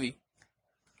the movie.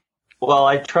 Well,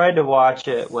 I tried to watch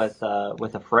it with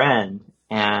a friend.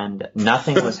 And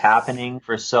nothing was happening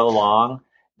for so long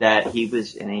that he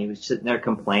was sitting there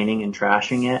complaining and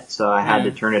trashing it. So I had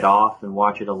to turn it off and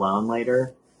watch it alone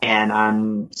later. And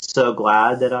I'm so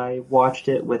glad that I watched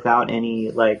it without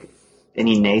any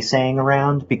naysaying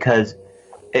around, because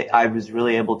I was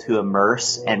really able to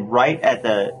immerse. And right at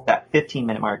that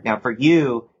 15-minute mark, now for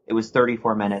you, it was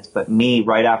 34 minutes, but me,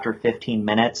 right after 15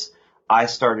 minutes, I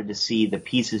started to see the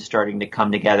pieces starting to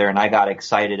come together, and I got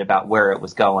excited about where it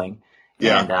was going.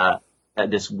 Yeah.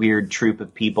 And this weird troop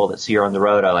of people that see her on the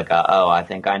road, I I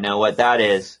think I know what that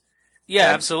is.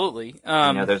 Yeah, absolutely.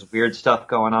 There's weird stuff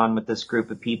going on with this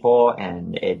group of people,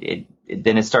 and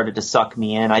then it started to suck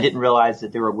me in. I didn't realize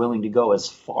that they were willing to go as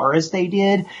far as they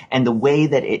did, and the way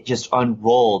that it just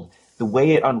unrolled. The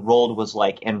way it unrolled was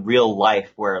like in real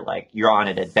life, where like you're on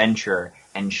an adventure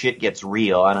and shit gets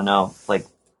real. I don't know, like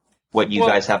what you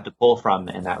guys have to pull from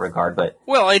in that regard, but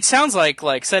it sounds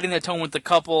like setting the tone with the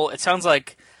couple. It sounds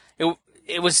like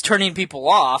it was turning people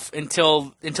off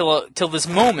until this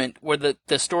moment where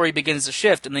the story begins to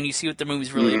shift, and then you see what the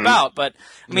movie's really about. But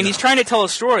I mean, he's trying to tell a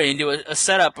story and do a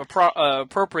setup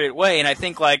appropriate way, and I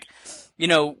think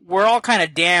we're all kind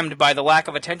of damned by the lack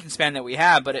of attention span that we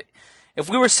have. But if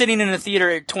we were sitting in a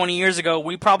theater 20 years ago,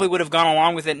 we probably would have gone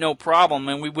along with it no problem,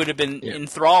 and we would have been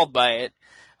enthralled by it.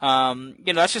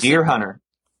 That's just Deer Hunter.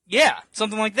 Yeah,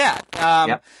 something like that.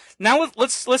 Yep. Now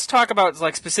let's talk about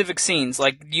like specific scenes.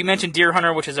 Like you mentioned Deer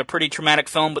Hunter, which is a pretty traumatic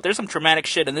film, but there's some traumatic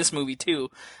shit in this movie too.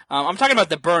 I'm talking about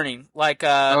the burning, like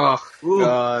God,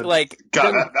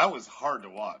 that was hard to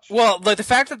watch. Well, like the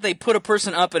fact that they put a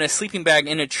person up in a sleeping bag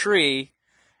in a tree,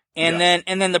 and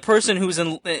then the person who's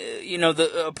in,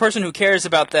 the person who cares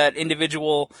about that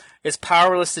individual is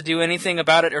powerless to do anything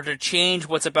about it or to change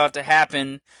what's about to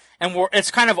happen. And it's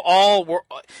kind of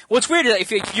what's weird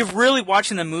is if you're really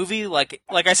watching the movie, like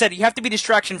I said, you have to be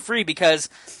distraction free, because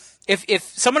if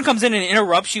someone comes in and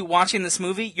interrupts you watching this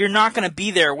movie, you're not going to be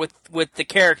there with the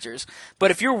characters. But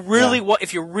if you're really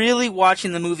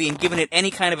watching the movie and giving it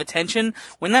any kind of attention,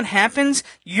 when that happens,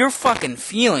 you're fucking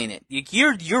feeling it.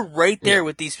 You're right there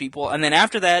with these people, and then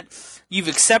after that, you've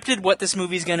accepted what this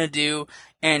movie's going to do.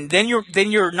 And then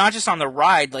you're not just on the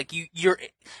ride, like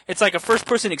it's like a first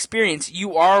person experience.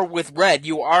 You are with Red.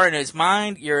 You are in his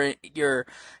mind. You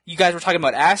guys were talking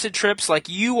about acid trips. Like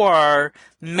you are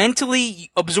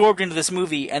mentally absorbed into this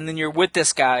movie, and then you're with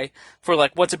this guy for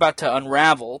like what's about to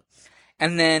unravel.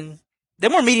 And then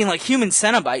we're meeting like human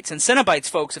Cenobites. And Cenobites,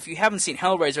 folks, if you haven't seen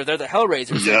Hellraiser, they're the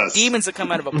Hellraisers. Yes. They're demons that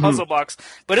come out of a puzzle box.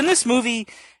 But in this movie,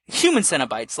 human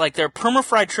Cenobites, like they're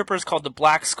perma-fried trippers called the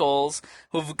Black Skulls,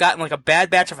 who've gotten like a bad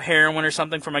batch of heroin or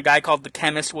something from a guy called the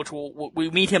Chemist, which we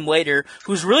meet him later,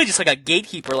 who's really just like a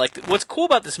gatekeeper. Like what's cool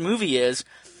about this movie is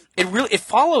it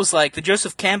follows like the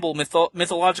Joseph Campbell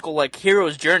mythological like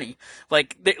hero's journey.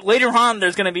 Like later on,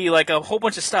 there's going to be like a whole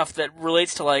bunch of stuff that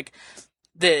relates to like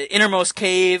the innermost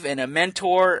cave and a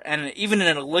mentor and even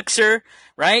an elixir,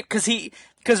 right?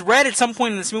 Because Red at some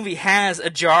point in this movie has a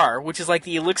jar, which is like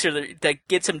the elixir that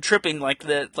gets him tripping like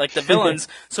the villains,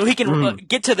 so he can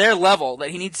get to their level that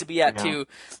he needs to be at to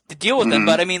deal with them.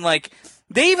 But I mean, like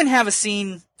they even have a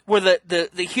scene where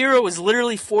the hero is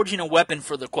literally forging a weapon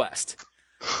for the quest.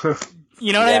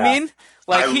 You know what I mean?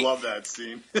 Like I love that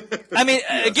scene. I mean,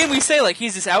 again, we say like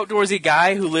he's this outdoorsy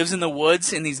guy who lives in the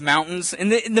woods in these mountains. In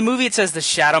the movie, it says the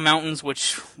Shadow Mountains,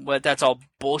 but that's all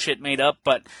bullshit made up.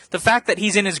 But the fact that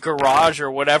he's in his garage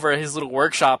or whatever, his little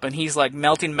workshop, and he's like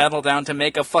melting metal down to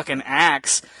make a fucking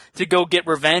axe to go get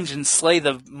revenge and slay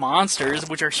the monsters,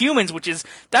 which are humans,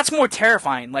 that's more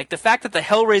terrifying. Like the fact that the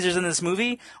Hellraisers in this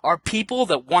movie are people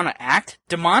that want to act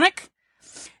demonic.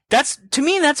 To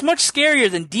me, that's much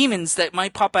scarier than demons that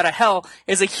might pop out of hell.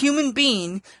 Is a human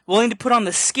being willing to put on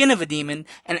the skin of a demon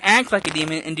and act like a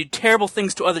demon and do terrible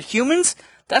things to other humans?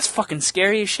 That's fucking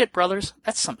scary as shit, brothers.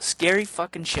 That's some scary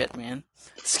fucking shit, man.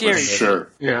 Scary. Sure.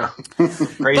 Yeah.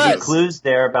 Crazy clues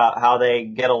there about how they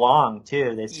get along,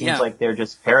 too. It seems like they're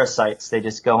just parasites. They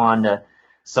just go on to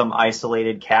some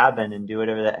isolated cabin and do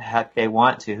whatever the heck they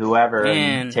want to whoever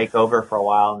and take over for a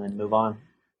while and then move on.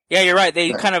 Yeah, you're right.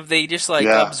 They just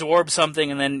absorb something,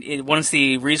 and then once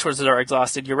the resources are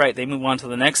exhausted, you're right. They move on to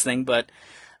the next thing. But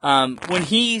when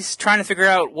he's trying to figure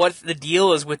out what the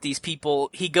deal is with these people,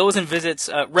 he goes and visits.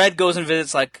 Red goes and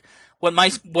visits like what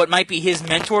might be his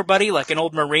mentor buddy, like an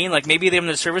old Marine. Like maybe they're in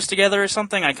the service together or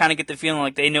something. I kind of get the feeling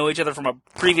like they know each other from a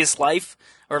previous life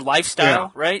or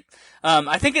lifestyle, right?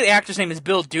 I think the actor's name is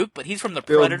Bill Duke, but he's from The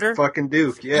Predator. Bill fucking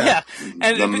Duke, yeah.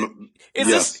 And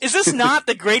is this not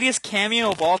the greatest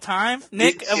cameo of all time,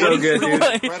 Nick? It's so good,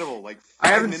 dude. Incredible. Like I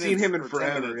haven't seen him in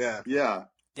forever. Yeah. Yeah.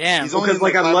 Damn. Because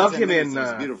like I love him in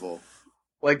beautiful.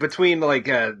 Like between like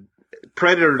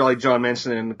Predator, like John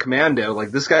mentioned, and Commando.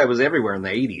 Like this guy was everywhere in the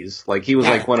 '80s. Like he was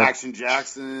like one of Action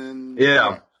Jackson.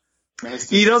 Yeah. Menace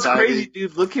to You know, it's Society. crazy,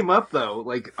 dude. Look him up, though.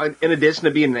 Like, in addition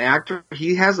to being an actor,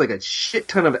 he has like a shit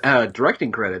ton of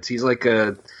directing credits. He's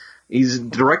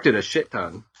directed a shit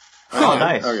ton. Oh,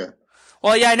 nice. Okay.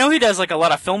 Well, yeah, I know he does like a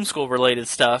lot of film school related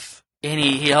stuff, and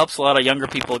he helps a lot of younger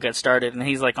people get started. And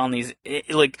he's like on these,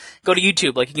 like, go to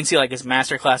YouTube, like you can see like his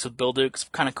masterclass with Bill Duke. It's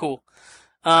kind of cool.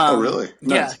 Oh, really?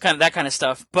 Yeah, Nice. kind of that kind of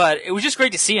stuff. But it was just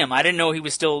great to see him. I didn't know he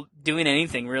was still doing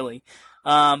anything really.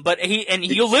 But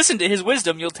you'll listen to his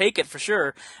wisdom, you'll take it for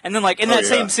sure. And then like in that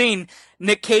same scene,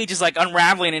 Nick Cage is like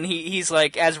unraveling, and he's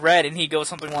like as Red, and he goes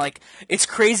something like, "It's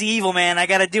crazy evil, man. I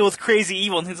got to deal with crazy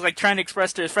evil." And he's like trying to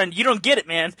express to his friend, "You don't get it,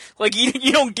 man. Like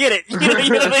you don't get it." You know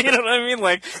what I mean?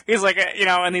 Like he's like,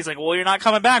 and he's like, "Well, you're not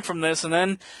coming back from this." And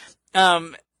then,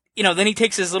 then he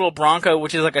takes his little Bronco,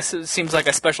 which is seems like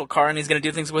a special car, and he's gonna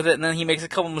do things with it. And then he makes a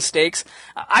couple mistakes.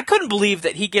 I couldn't believe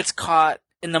that he gets caught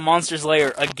in the monster's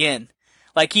lair again.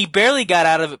 Like he barely got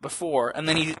out of it before, and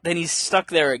then he's stuck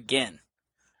there again.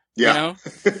 Yeah.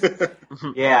 You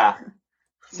know? Yeah.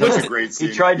 That's a great scene.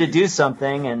 He tried to do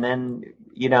something, and then,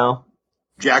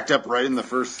 Jacked up right in the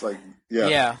first,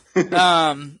 yeah.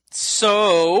 Yeah.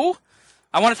 So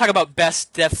I want to talk about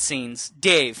best death scenes.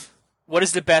 Dave, what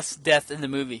is the best death in the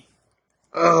movie?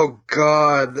 Oh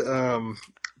God,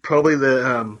 probably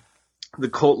the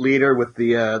cult leader with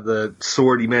the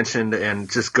sword you mentioned,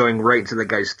 and just going right into the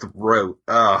guy's throat.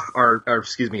 Or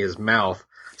excuse me, his mouth.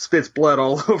 Spits blood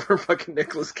all over fucking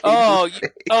Nicolas Cage.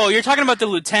 You're talking about the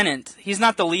lieutenant. He's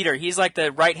not the leader. He's like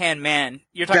the right-hand man.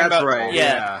 You're talking That's about... right,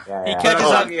 yeah. He catches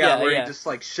up... where he just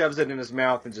like shoves it in his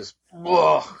mouth and just...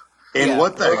 Whoa. And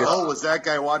what the hell was that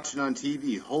guy watching on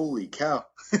TV? Holy cow.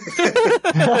 Are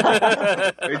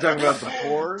you talking about the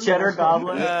horror? Cheddar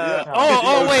Goblin?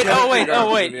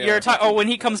 Wait. You're talking... when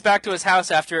he comes back to his house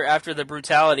after the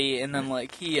brutality, and then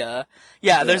like there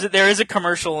is a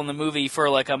commercial in the movie for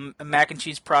like a mac and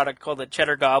cheese product called the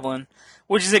Cheddar Goblin,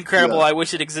 which is incredible. Yeah. I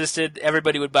wish it existed.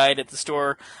 Everybody would buy it at the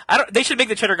store. They should make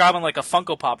the Cheddar Goblin like a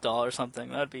Funko Pop doll or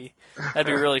something. That'd be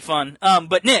really fun.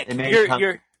 But Nick,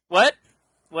 you're what?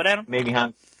 What, Adam? Made me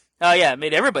hungry. Oh yeah, it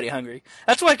made everybody hungry.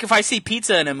 That's why if I see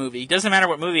pizza in a movie, doesn't matter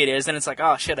what movie it is, then it's like,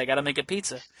 oh shit, I gotta make a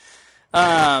pizza.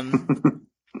 All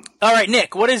right,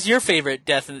 Nick, what is your favorite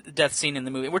death scene in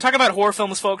the movie? We're talking about horror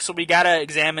films, folks, so we gotta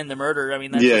examine the murder. I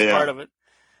mean, that's just part of it.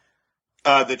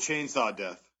 The chainsaw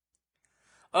death.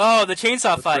 Oh, the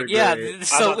chainsaw fight. Yeah, I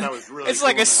so thought that was really it's cool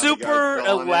like a how the super guy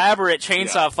fell on it. elaborate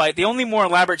chainsaw fight. The only more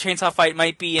elaborate chainsaw fight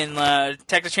might be in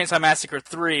Texas Chainsaw Massacre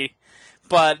 3.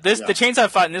 But the chainsaw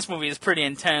fight in this movie is pretty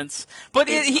intense. But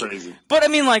it's crazy. But I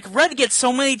mean, like, Red gets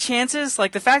so many chances.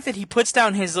 Like the fact that he puts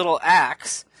down his little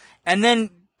axe and then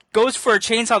goes for a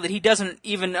chainsaw that he doesn't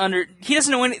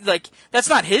know any, like, that's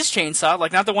not his chainsaw.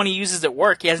 Like, not the one he uses at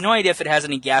work. He has no idea if it has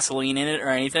any gasoline in it or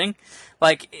anything.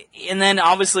 Like, and then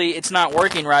obviously it's not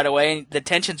working right away, and the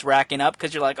tension's racking up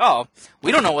because you're like, oh,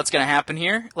 we don't know what's going to happen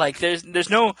here. Like, there's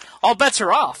no, all bets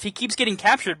are off. He keeps getting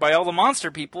captured by all the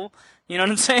monster people. You know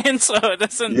what I'm saying? So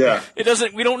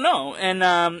we don't know. And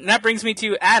that brings me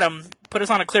to Adam. Put us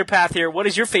on a clear path here. What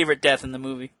is your favorite death in the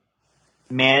movie?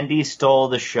 Mandy stole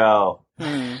the show.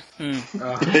 That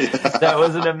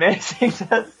was an amazing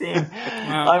death scene.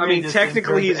 I mean,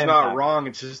 technically he's not wrong.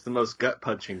 It's just the most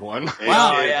gut-punching one.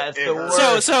 Wow. It's the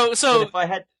worst. So if I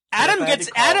had...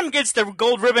 Adam gets the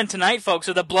gold ribbon tonight, folks,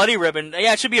 or the bloody ribbon.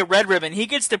 Yeah, it should be a red ribbon. He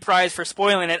gets the prize for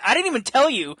spoiling it. I didn't even tell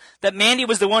you that Mandy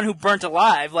was the one who burnt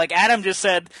alive. Like, Adam just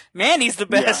said, Mandy's the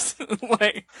best. Yeah.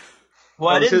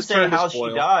 I didn't say how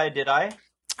she died, did I?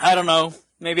 I don't know.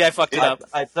 Maybe I fucked it up.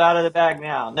 It's out of the bag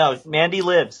now. No, Mandy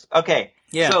lives. Okay.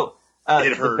 Yeah. So,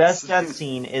 the best death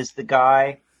scene is the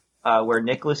guy where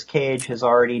Nicolas Cage has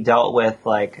already dealt with,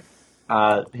 like,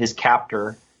 his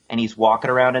captor, and he's walking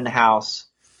around in the house.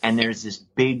 And there's this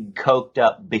big coked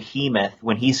up behemoth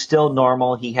when he's still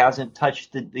normal. He hasn't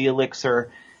touched the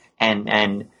elixir,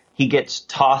 and he gets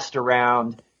tossed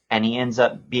around, and he ends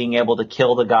up being able to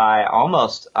kill the guy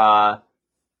almost on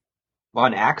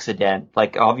accident.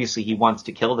 Like, obviously he wants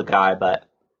to kill the guy, but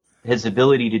his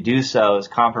ability to do so is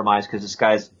compromised because this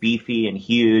guy's beefy and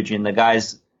huge, and the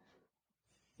guy's,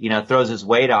 throws his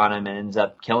weight on him and ends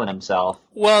up killing himself.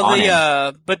 Well,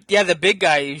 the big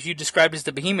guy, as you described as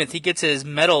the behemoth, he gets his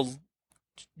metal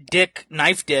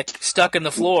knife dick stuck in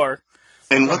the floor.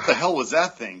 And what the hell was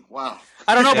that thing? Wow.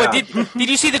 I don't know, but did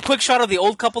you see the quick shot of the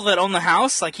old couple that owned the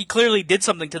house? Like, he clearly did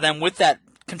something to them with that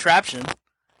contraption.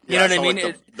 You know what I mean?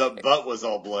 Like the butt was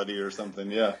all bloody or something,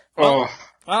 yeah. Well,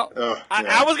 Well, Oh,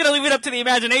 I was going to leave it up to the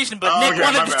imagination, but Nick okay,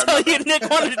 wanted my to bad. Nick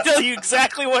wanted to tell you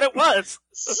exactly what it was.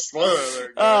 Spoiler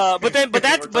alert, guys. But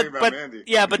that's We're talking about Mandy.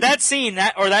 yeah, but that scene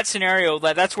that scenario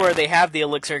that's where they have the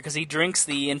elixir because he drinks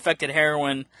the infected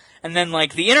heroin, and then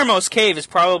like the innermost cave is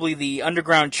probably the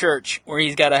underground church where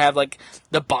he's got to have like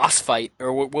the boss fight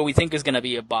or what we think is going to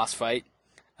be a boss fight.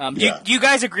 Do you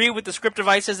guys agree with the script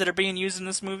devices that are being used in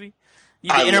this movie?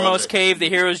 The innermost cave, the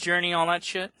hero's journey, all that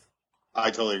shit. I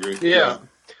totally agree. Yeah.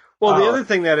 Well, the other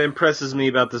thing that impresses me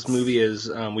about this movie is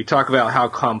we talk about how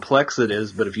complex it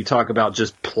is, but if you talk about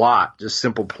just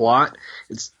simple plot,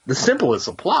 it's the simplest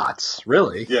of plots,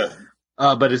 really. Yeah.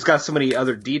 But it's got so many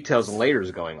other details and layers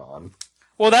going on.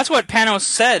 Well, that's what Panos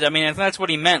said. I mean, that's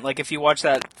what he meant. Like, if you watch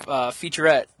that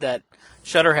featurette that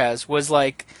Shudder has, was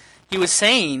like he was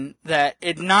saying that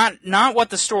it not what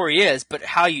the story is, but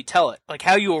how you tell it, like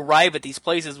how you arrive at these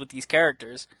places with these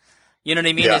characters. You know what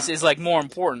I mean? Yeah. Is like more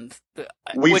important.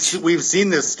 We've seen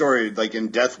this story like in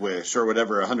Death Wish or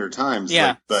whatever 100 times.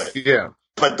 Yeah. Like,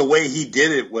 but the way he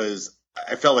did it was,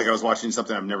 I felt like I was watching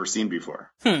something I've never seen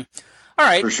before. All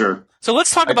right. For sure. So let's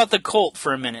talk about the cult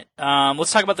for a minute.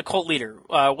 Let's talk about the cult leader.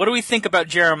 What do we think about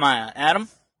Jeremiah? Adam?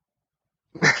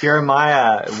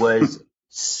 Jeremiah was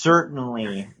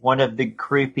certainly one of the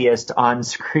creepiest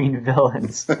on-screen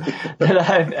villains that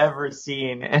I've ever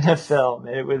seen in a film.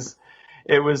 It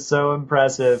was so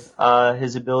impressive.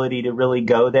 His ability to really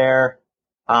go there,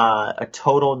 a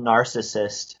total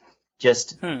narcissist,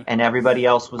 and everybody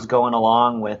else was going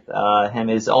along with him.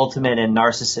 His ultimate in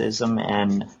narcissism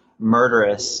and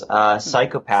murderous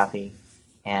psychopathy,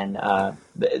 and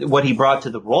what he brought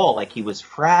to the role. Like, he was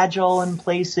fragile in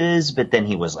places, but then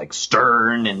he was like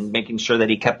stern and making sure that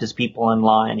he kept his people in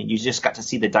line. And you just got to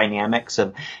see the dynamics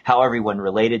of how everyone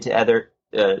related to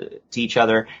each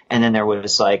other. And then there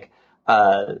was like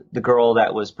the girl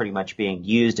that was pretty much being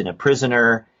used in a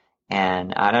prisoner,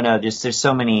 and I don't know, just there's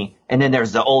so many. And then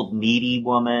there's the old needy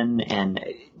woman, and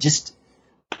just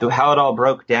how it all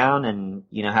broke down, and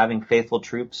having faithful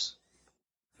troops.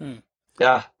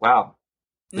 Yeah, wow.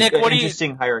 Nick, what do you?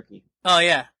 Interesting hierarchy. Oh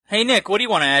yeah. Hey Nick, what do you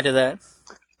want to add to that?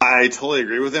 I totally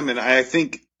agree with him, and I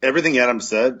think everything Adam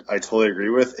said, I totally agree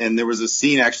with. And there was a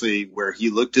scene actually where he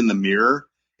looked in the mirror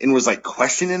and was like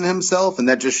questioning himself, and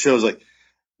that just shows like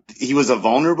he was a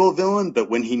vulnerable villain, but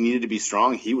when he needed to be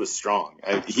strong, he was strong.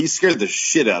 He scared the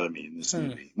shit out of me in this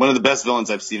movie. One of the best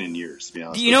villains I've seen in years, to be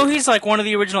honest. Do you know he's like one of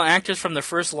the original actors from the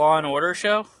first Law and Order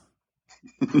show?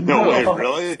 No way,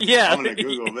 really? Yeah. I'm gonna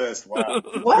Google this. Wow.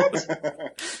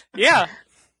 What? Yeah.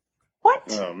 What?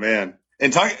 Oh man!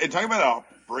 And talk about a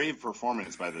brave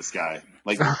performance by this guy.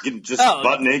 Like getting just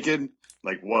butt naked.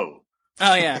 Like whoa.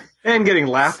 Oh yeah. And getting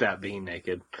laughed at being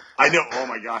naked. I know. Oh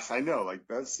my gosh, I know. Like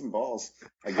that's some balls.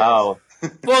 I guess. Oh.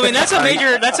 Well, I mean that's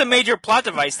a major plot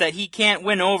device that he can't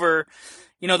win over.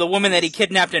 The woman that he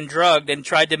kidnapped and drugged and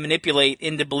tried to manipulate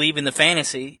into believing the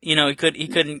fantasy. He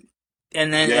couldn't.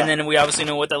 And then we obviously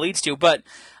know what that leads to. But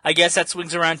I guess that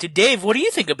swings around to Dave. What do you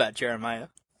think about Jeremiah?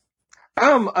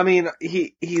 I mean,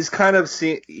 he's kind of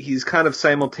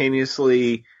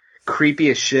simultaneously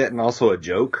creepy as shit and also a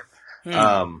joke.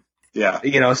 Yeah.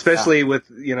 Especially with,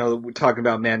 we're talking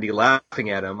about Mandy laughing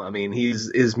at him. I mean,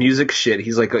 his music shit.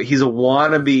 He's a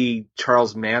wannabe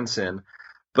Charles Manson,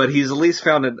 but he's at least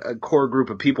found a core group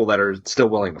of people that are still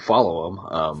willing to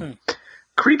follow him.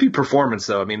 Creepy performance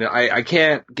though. I mean, I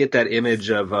can't get that image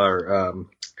of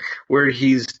where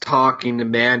he's talking to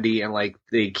Mandy and like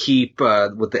they keep,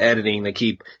 with the editing, they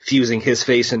keep fusing his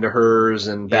face into hers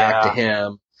and back to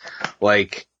him.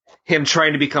 Like him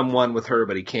trying to become one with her,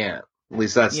 but he can't. At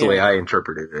least that's the way I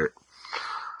interpreted it.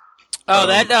 Oh,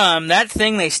 that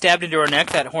thing they stabbed into her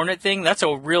neck, that hornet thing, that's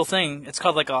a real thing. It's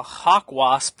called like a hawk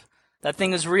wasp. That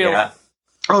thing is real. Yeah.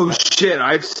 Oh shit!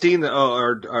 I've seen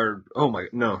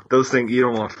those things. You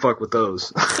don't want to fuck with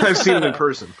those. I've seen them in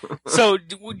person. So,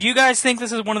 do you guys think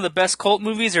this is one of the best cult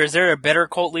movies, or is there a better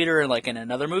cult leader like in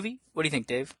another movie? What do you think,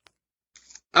 Dave?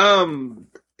 I'm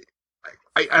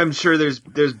sure there's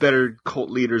better cult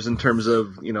leaders in terms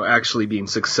of actually being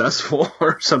successful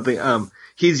or something.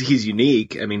 He's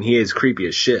unique. I mean, he is creepy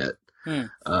as shit.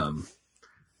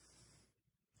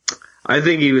 I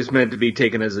think he was meant to be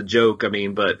taken as a joke. I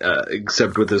mean, but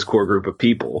except with this core group of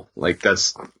people, like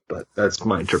that's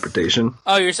my interpretation.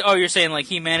 Oh, you're saying like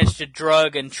he managed to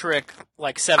drug and trick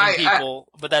like seven people,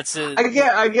 but that's it.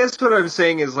 I guess what I'm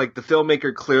saying is like the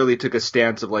filmmaker clearly took a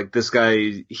stance of like this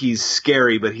guy, he's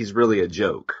scary, but he's really a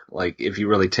joke. Like if you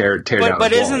really tear down.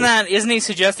 But his isn't he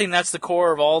suggesting that's the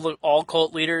core of all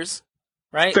cult leaders,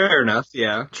 right? Fair enough.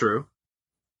 Yeah, true.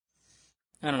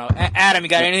 I don't know. Adam, you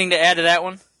got anything to add to that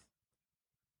one?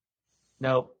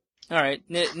 Nope. All right,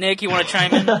 Nick, you want to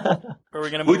chime in? Or are we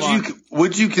gonna move on?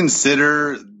 Would you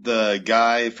consider the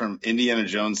guy from Indiana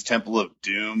Jones Temple of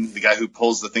Doom, the guy who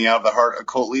pulls the thing out of the heart, a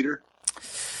cult leader?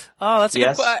 Oh, that's a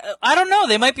Yes. good. I don't know.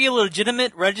 They might be a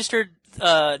legitimate registered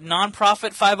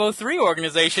non-profit 503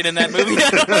 organization in that movie.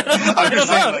 I'm just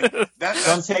saying, like,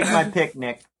 Don't take my pick,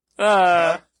 Nick.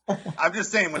 I'm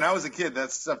just saying, when I was a kid,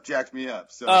 that stuff jacked me up.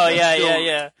 So Oh that's yeah, still-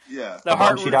 yeah. yeah. The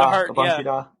heart, A Okay.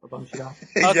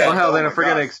 Well, hell, Oh then my if we're God.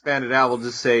 gonna expand it out, we'll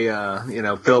just say,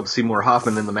 Philip Seymour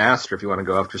Hoffman in The Master if you want to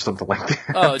go after something like that.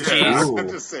 Oh, Yeah, jeez. I'm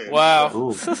just saying. Wow.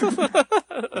 Ooh, Oh,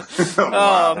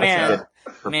 that's man. a good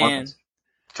performance.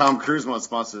 Tom Cruise wants to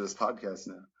sponsor this podcast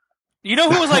now. You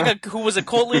know who was a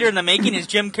cult leader in the making is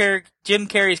Jim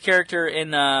Carrey's character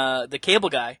in The Cable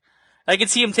Guy. I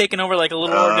could see him taking over like a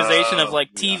little organization of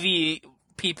like TV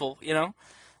people, you know.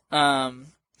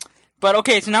 But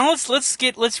okay, so now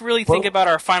let's really think about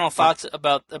our final thoughts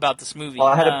about this movie. Well,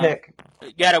 I had a pick.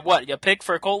 You got a what? You pick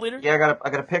for a cult leader? Yeah, I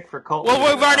got a pick for cult. Well,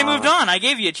 leader. we've already moved on. I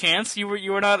gave you a chance. You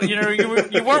were not. You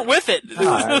weren't with it.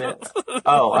 I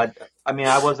mean,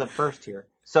 I wasn't first here,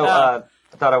 so I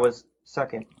thought I was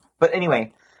second. But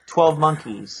anyway, 12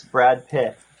 Monkeys. Brad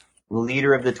Pitt,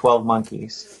 leader of the 12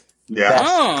 Monkeys. Yeah. Best-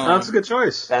 Oh. That's a good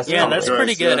choice. Best Yeah, cult that's leader.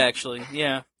 pretty good yeah. actually.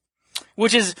 Yeah.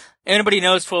 Which is anybody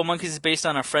knows 12 Monkeys is based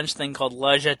on a French thing called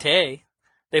La Jetée.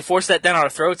 They forced that down our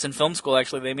throats in film school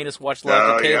actually. They made us watch La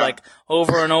Oh, Jetée yeah. like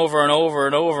over and over and over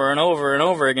and over and over and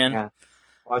over again. Yeah.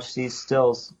 Watch these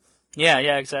stills. Yeah,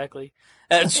 exactly.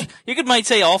 You might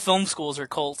say all film schools are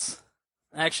cults.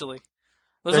 Actually.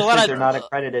 There's a lot of They're not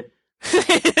accredited.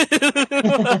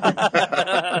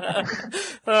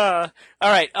 All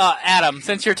right, Adam,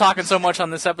 since you're talking so much on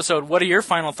this episode, what are your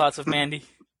final thoughts of Mandy?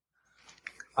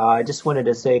 I just wanted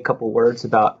to say a couple words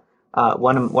about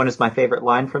one is my favorite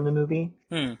line from the movie.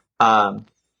 And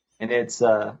it's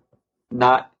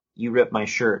not "you ripped my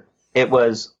shirt." It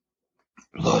was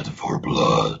 "blood for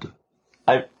blood."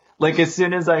 As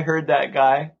soon as I heard that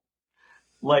guy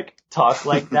talk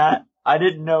like that, I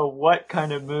didn't know what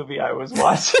kind of movie I was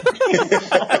watching.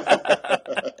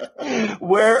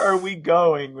 Where are we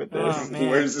going with this? Oh, man.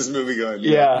 Where's this movie going?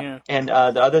 Yeah. And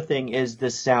the other thing is the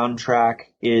soundtrack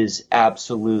is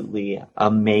absolutely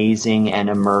amazing and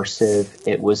immersive.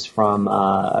 It was from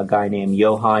a guy named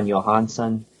Johan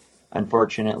Johansson.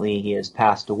 Unfortunately, he has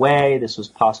passed away. This was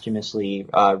posthumously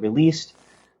released.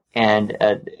 And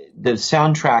the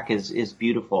soundtrack is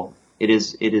beautiful. It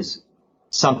is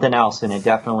something else, and it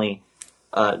definitely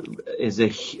is a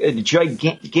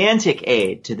gigantic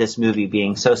aid to this movie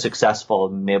being so successful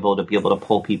and be able to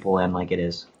pull people in like it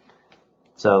is.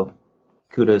 So,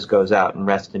 kudos goes out and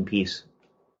rest in peace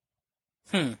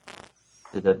to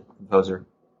the composer.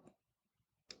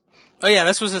 Oh yeah,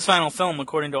 this was his final film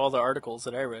according to all the articles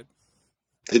that I read.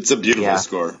 It's a beautiful Yeah.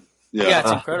 score. Yeah, it's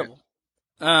Uh, incredible.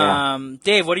 yeah.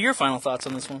 Dave, what are your final thoughts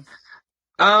on this one?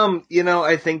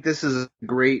 I think this is a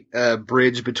great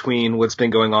bridge between what's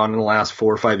been going on in the last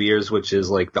 4 or 5 years, which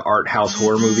is like the art house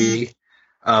horror movie.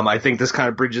 I think this kind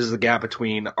of bridges the gap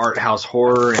between art house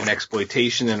horror and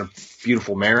exploitation and a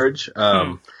beautiful marriage.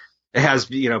 It has,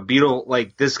 beautiful,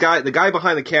 like the guy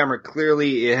behind the camera,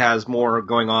 clearly it has more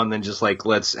going on than just like,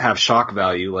 let's have shock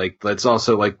value. Like, let's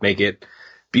also like make it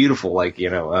beautiful. Like,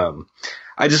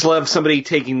 I just love somebody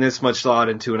taking this much thought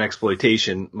into an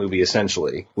exploitation movie,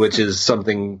 essentially, which is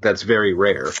something that's very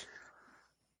rare.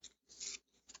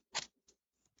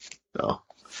 So,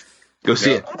 go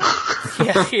see it.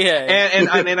 Yeah.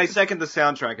 And I second the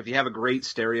soundtrack. If you have a great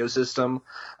stereo system,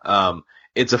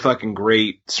 it's a fucking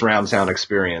great surround sound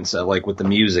experience, like with the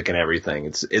music and everything.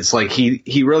 It's like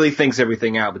he really thinks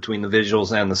everything out between the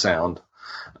visuals and the sound.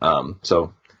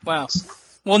 Wow.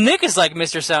 Well, Nick is like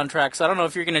Mr. Soundtrack, so I don't know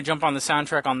if you're going to jump on the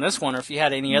soundtrack on this one or if you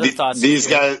had any other thoughts. These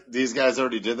guys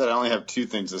already did that. I only have two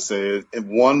things to say. And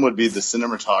one would be the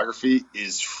cinematography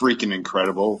is freaking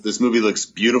incredible. This movie looks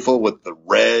beautiful with the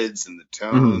reds and the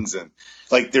tones, and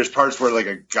like there's parts where like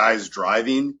a guy's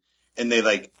driving and they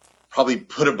like probably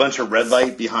put a bunch of red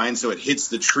light behind so it hits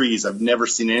the trees. I've never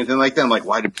seen anything like that. I'm like,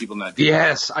 why do people not do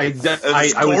Yes, I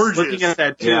was gorgeous. looking at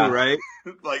that too, Yeah. right?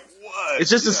 that? Like what? It's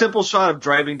just a Yeah. simple shot of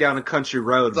driving down a country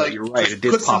road, It's but like, you're right, just it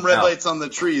did put some pop red out. lights on the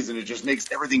trees and it just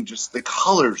makes everything the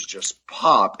colors just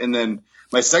pop. And then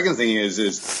my second thing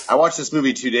is I watched this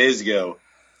movie 2 days ago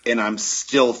and I'm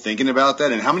still thinking about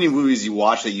that. And how many movies you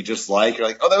watch that you just like, you're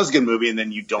like, oh, that was a good movie. And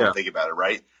then you don't think about it,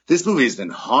 right? This movie has been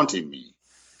haunting me.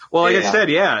 Well, like Yeah. I said,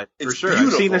 yeah, for It's sure.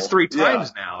 I've seen this beautiful. 3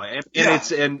 times now, and Yeah.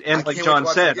 it's and I like can't wait John to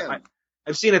watch said, it again.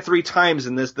 I've seen it 3 times,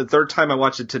 and the third time I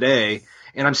watched it today,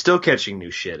 and I'm still catching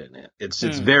new shit in it. It's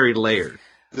very layered.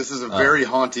 This is a very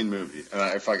haunting movie, and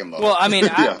I fucking love it. Well, I mean,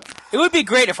 Yeah. it would be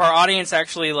great if our audience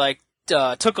actually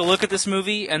took a look at this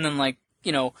movie and then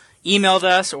emailed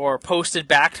us or posted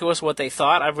back to us what they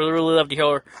thought. I'd really, really love to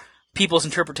hear people's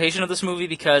interpretation of this movie,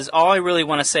 because all I really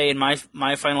want to say in my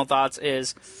final thoughts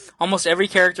is almost every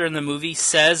character in the movie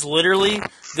says literally,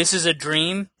 "This is a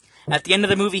dream." At the end of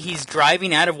the movie, he's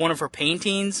driving out of one of her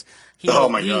paintings. He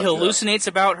hallucinates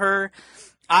about her.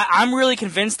 I'm really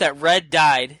convinced that Red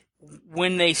died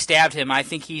when they stabbed him. I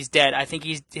think he's dead. I think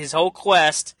his whole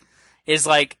quest is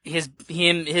like his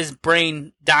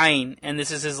brain dying, and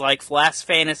this is his last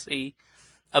fantasy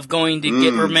of going to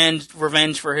get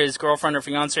revenge for his girlfriend or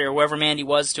fiance or whoever man he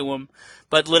was to him.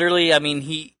 But literally, I mean,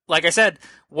 he, like I said,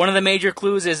 one of the major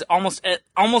clues is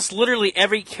almost literally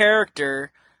every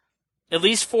character, at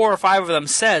least 4 or 5 of them,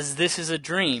 says this is a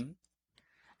dream.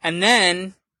 And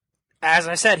then, as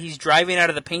I said, he's driving out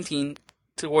of the painting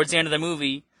towards the end of the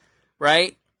movie,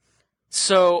 right?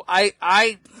 So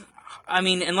I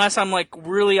mean, unless I'm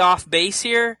really off base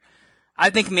here, I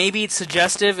think maybe it's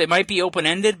suggestive. It might be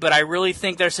open-ended, but I really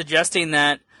think they're suggesting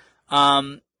that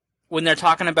when they're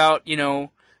talking about,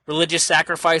 religious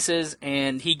sacrifices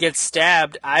and he gets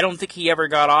stabbed, I don't think he ever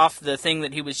got off the thing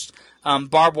that he was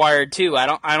barbed wired to.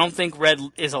 I don't think Red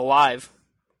is alive.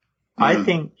 I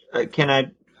think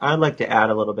I'd like to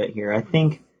add a little bit here. I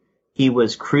think he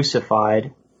was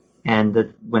crucified,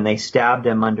 and when they stabbed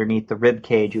him underneath the rib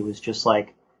cage, it was just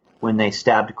like when they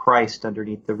stabbed Christ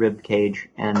underneath the rib cage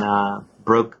and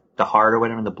broke the heart or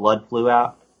whatever, and the blood flew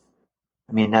out.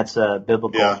 I mean, that's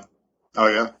biblical. Yeah. Oh,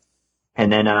 yeah.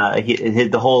 And then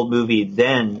the whole movie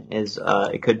then is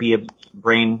it could be a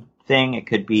brain thing, it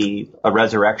could be a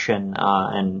resurrection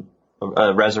and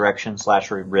a resurrection /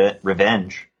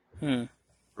 revenge.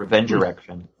 Revenge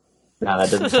erection. No,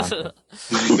 that doesn't sound good.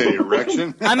 Did you say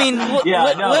erection? I mean,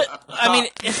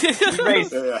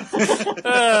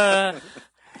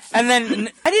 and then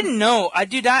I didn't know. I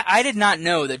did not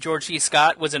know that George C.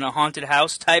 Scott was in a haunted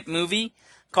house type movie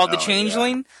called The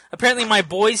Changeling. Yeah. Apparently, my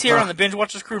boys here on the Binge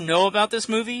Watchers crew know about this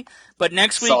movie. But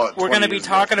next week we're going to be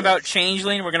talking about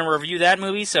Changeling. We're going to review that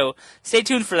movie. So stay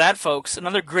tuned for that, folks.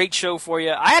 Another great show for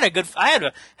you. I had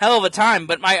a hell of a time.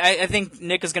 But I think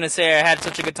Nick is going to say I had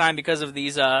such a good time because of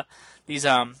these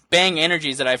bang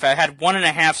energies that I've had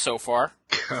 1.5 so far.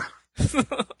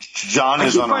 John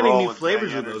is on a finding roll new with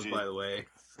flavors bang of those, energy. by the way.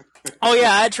 Oh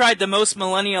yeah, I tried the most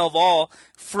millennial of all,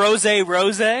 Froze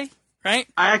Rose, right?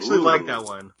 I actually like that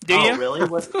one. Do you? Oh, really?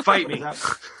 What? Fight me.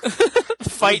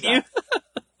 Fight you?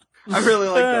 I really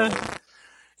like that one.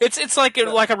 It's like a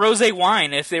rosé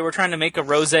wine. If they were trying to make a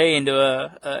rosé into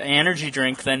a energy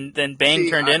drink, then Bang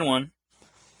turned in one.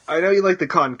 I know you like the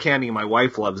cotton candy. My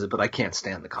wife loves it, but I can't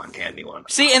stand the cotton candy one.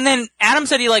 See, and then Adam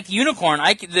said he liked unicorn.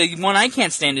 The one I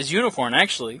can't stand is unicorn,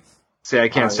 actually. See, I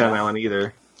can't stand that one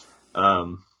either.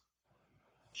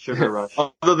 Sugar Rush.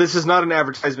 Although this is not an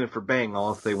advertisement for Bang,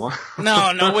 all if they want.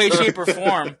 No way, shape, or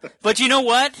form. But you know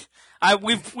what?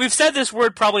 We've said this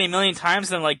word probably a million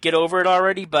times and get over it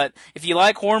already, but if you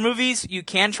like horror movies, you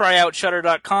can try out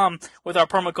Shudder.com with our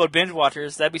promo code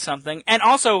BingeWatchers. That'd be something. And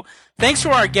also, thanks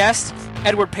to our guest,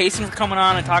 Edward Payson, for coming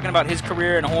on and talking about his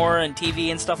career in horror and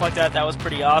TV and stuff like that. That was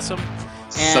pretty awesome.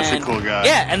 And, such a cool guy.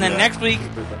 Yeah, and then next week,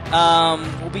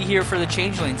 we'll be here for The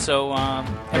Changeling. So,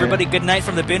 everybody, good night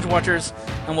from the Binge Watchers,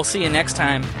 and we'll see you next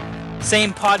time.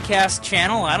 Same podcast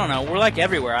channel. I don't know. We're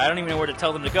everywhere. I don't even know where to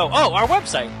tell them to go. Oh, our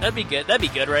website. That'd be good. That'd be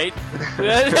good, right?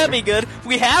 That'd be good.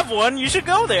 We have one. You should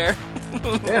go there.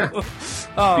 Yeah.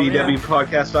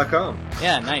 BWPodcast.com.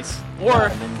 Yeah, nice. Or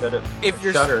and then go to if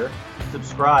you're Shudder,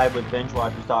 subscribe with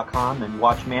BingeWatchers.com and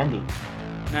watch Mandy.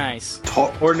 Nice.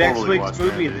 Or next week's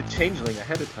movie, The Changeling,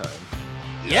 ahead of time.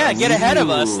 Yeah, get ahead of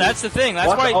us. That's the thing. That's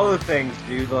watch why. all the things,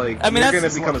 dude. You're going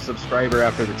to become a subscriber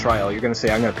after the trial. You're going to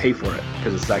say, I'm going to pay for it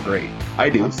because it's that great. I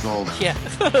do. I'm sold. Yeah.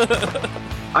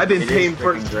 I've been paying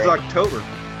for it since October.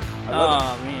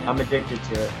 Man. I'm addicted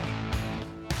to it.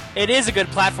 It is a good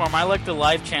platform. I like the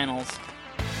live channels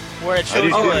where it shows you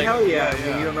hell yeah.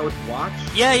 When you don't know what to watch.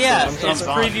 Yeah. It's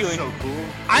previewing. So cool.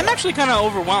 I'm actually kind of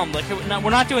overwhelmed. We're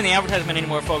not doing the advertisement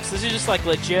anymore, folks. This is just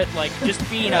legit.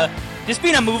 Just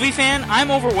being a movie fan,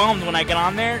 I'm overwhelmed when I get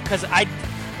on there because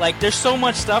there's so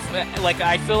much stuff.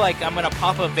 I feel like I'm gonna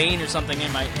pop a vein or something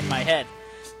in my head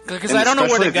because I don't know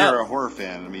where to go. Especially if you're a horror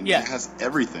fan, I mean, it has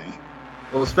everything.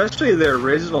 Well, especially their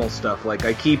original stuff.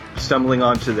 I keep stumbling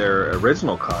onto their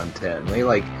original content.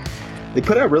 They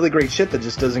put out really great shit that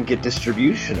just doesn't get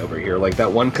distribution over here. Like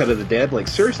that One Cut of the Dead.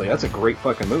 Seriously, that's a great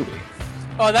fucking movie.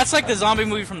 Oh, that's like the zombie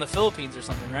movie from the Philippines or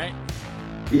something, right?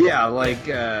 Yeah, like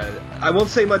I won't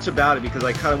say much about it because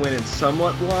I kind of went in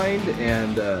somewhat blind,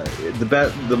 and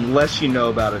the less you know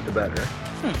about it, the better.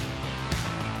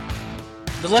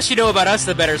 The less you know about us,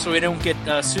 the better, so we don't get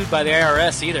sued by the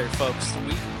IRS either, folks.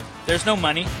 There's no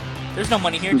money. There's no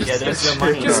money here. There's no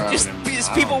money.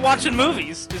 Just people watching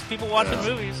movies. Just people watching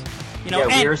movies. You know,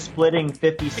 we're splitting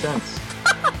 50 cents.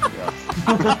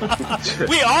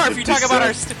 We are. If you talk about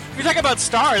if you talk about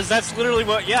stars, that's literally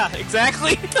what. Yeah,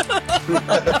 exactly.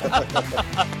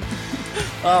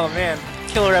 Oh man,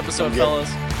 killer episode,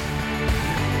 fellas.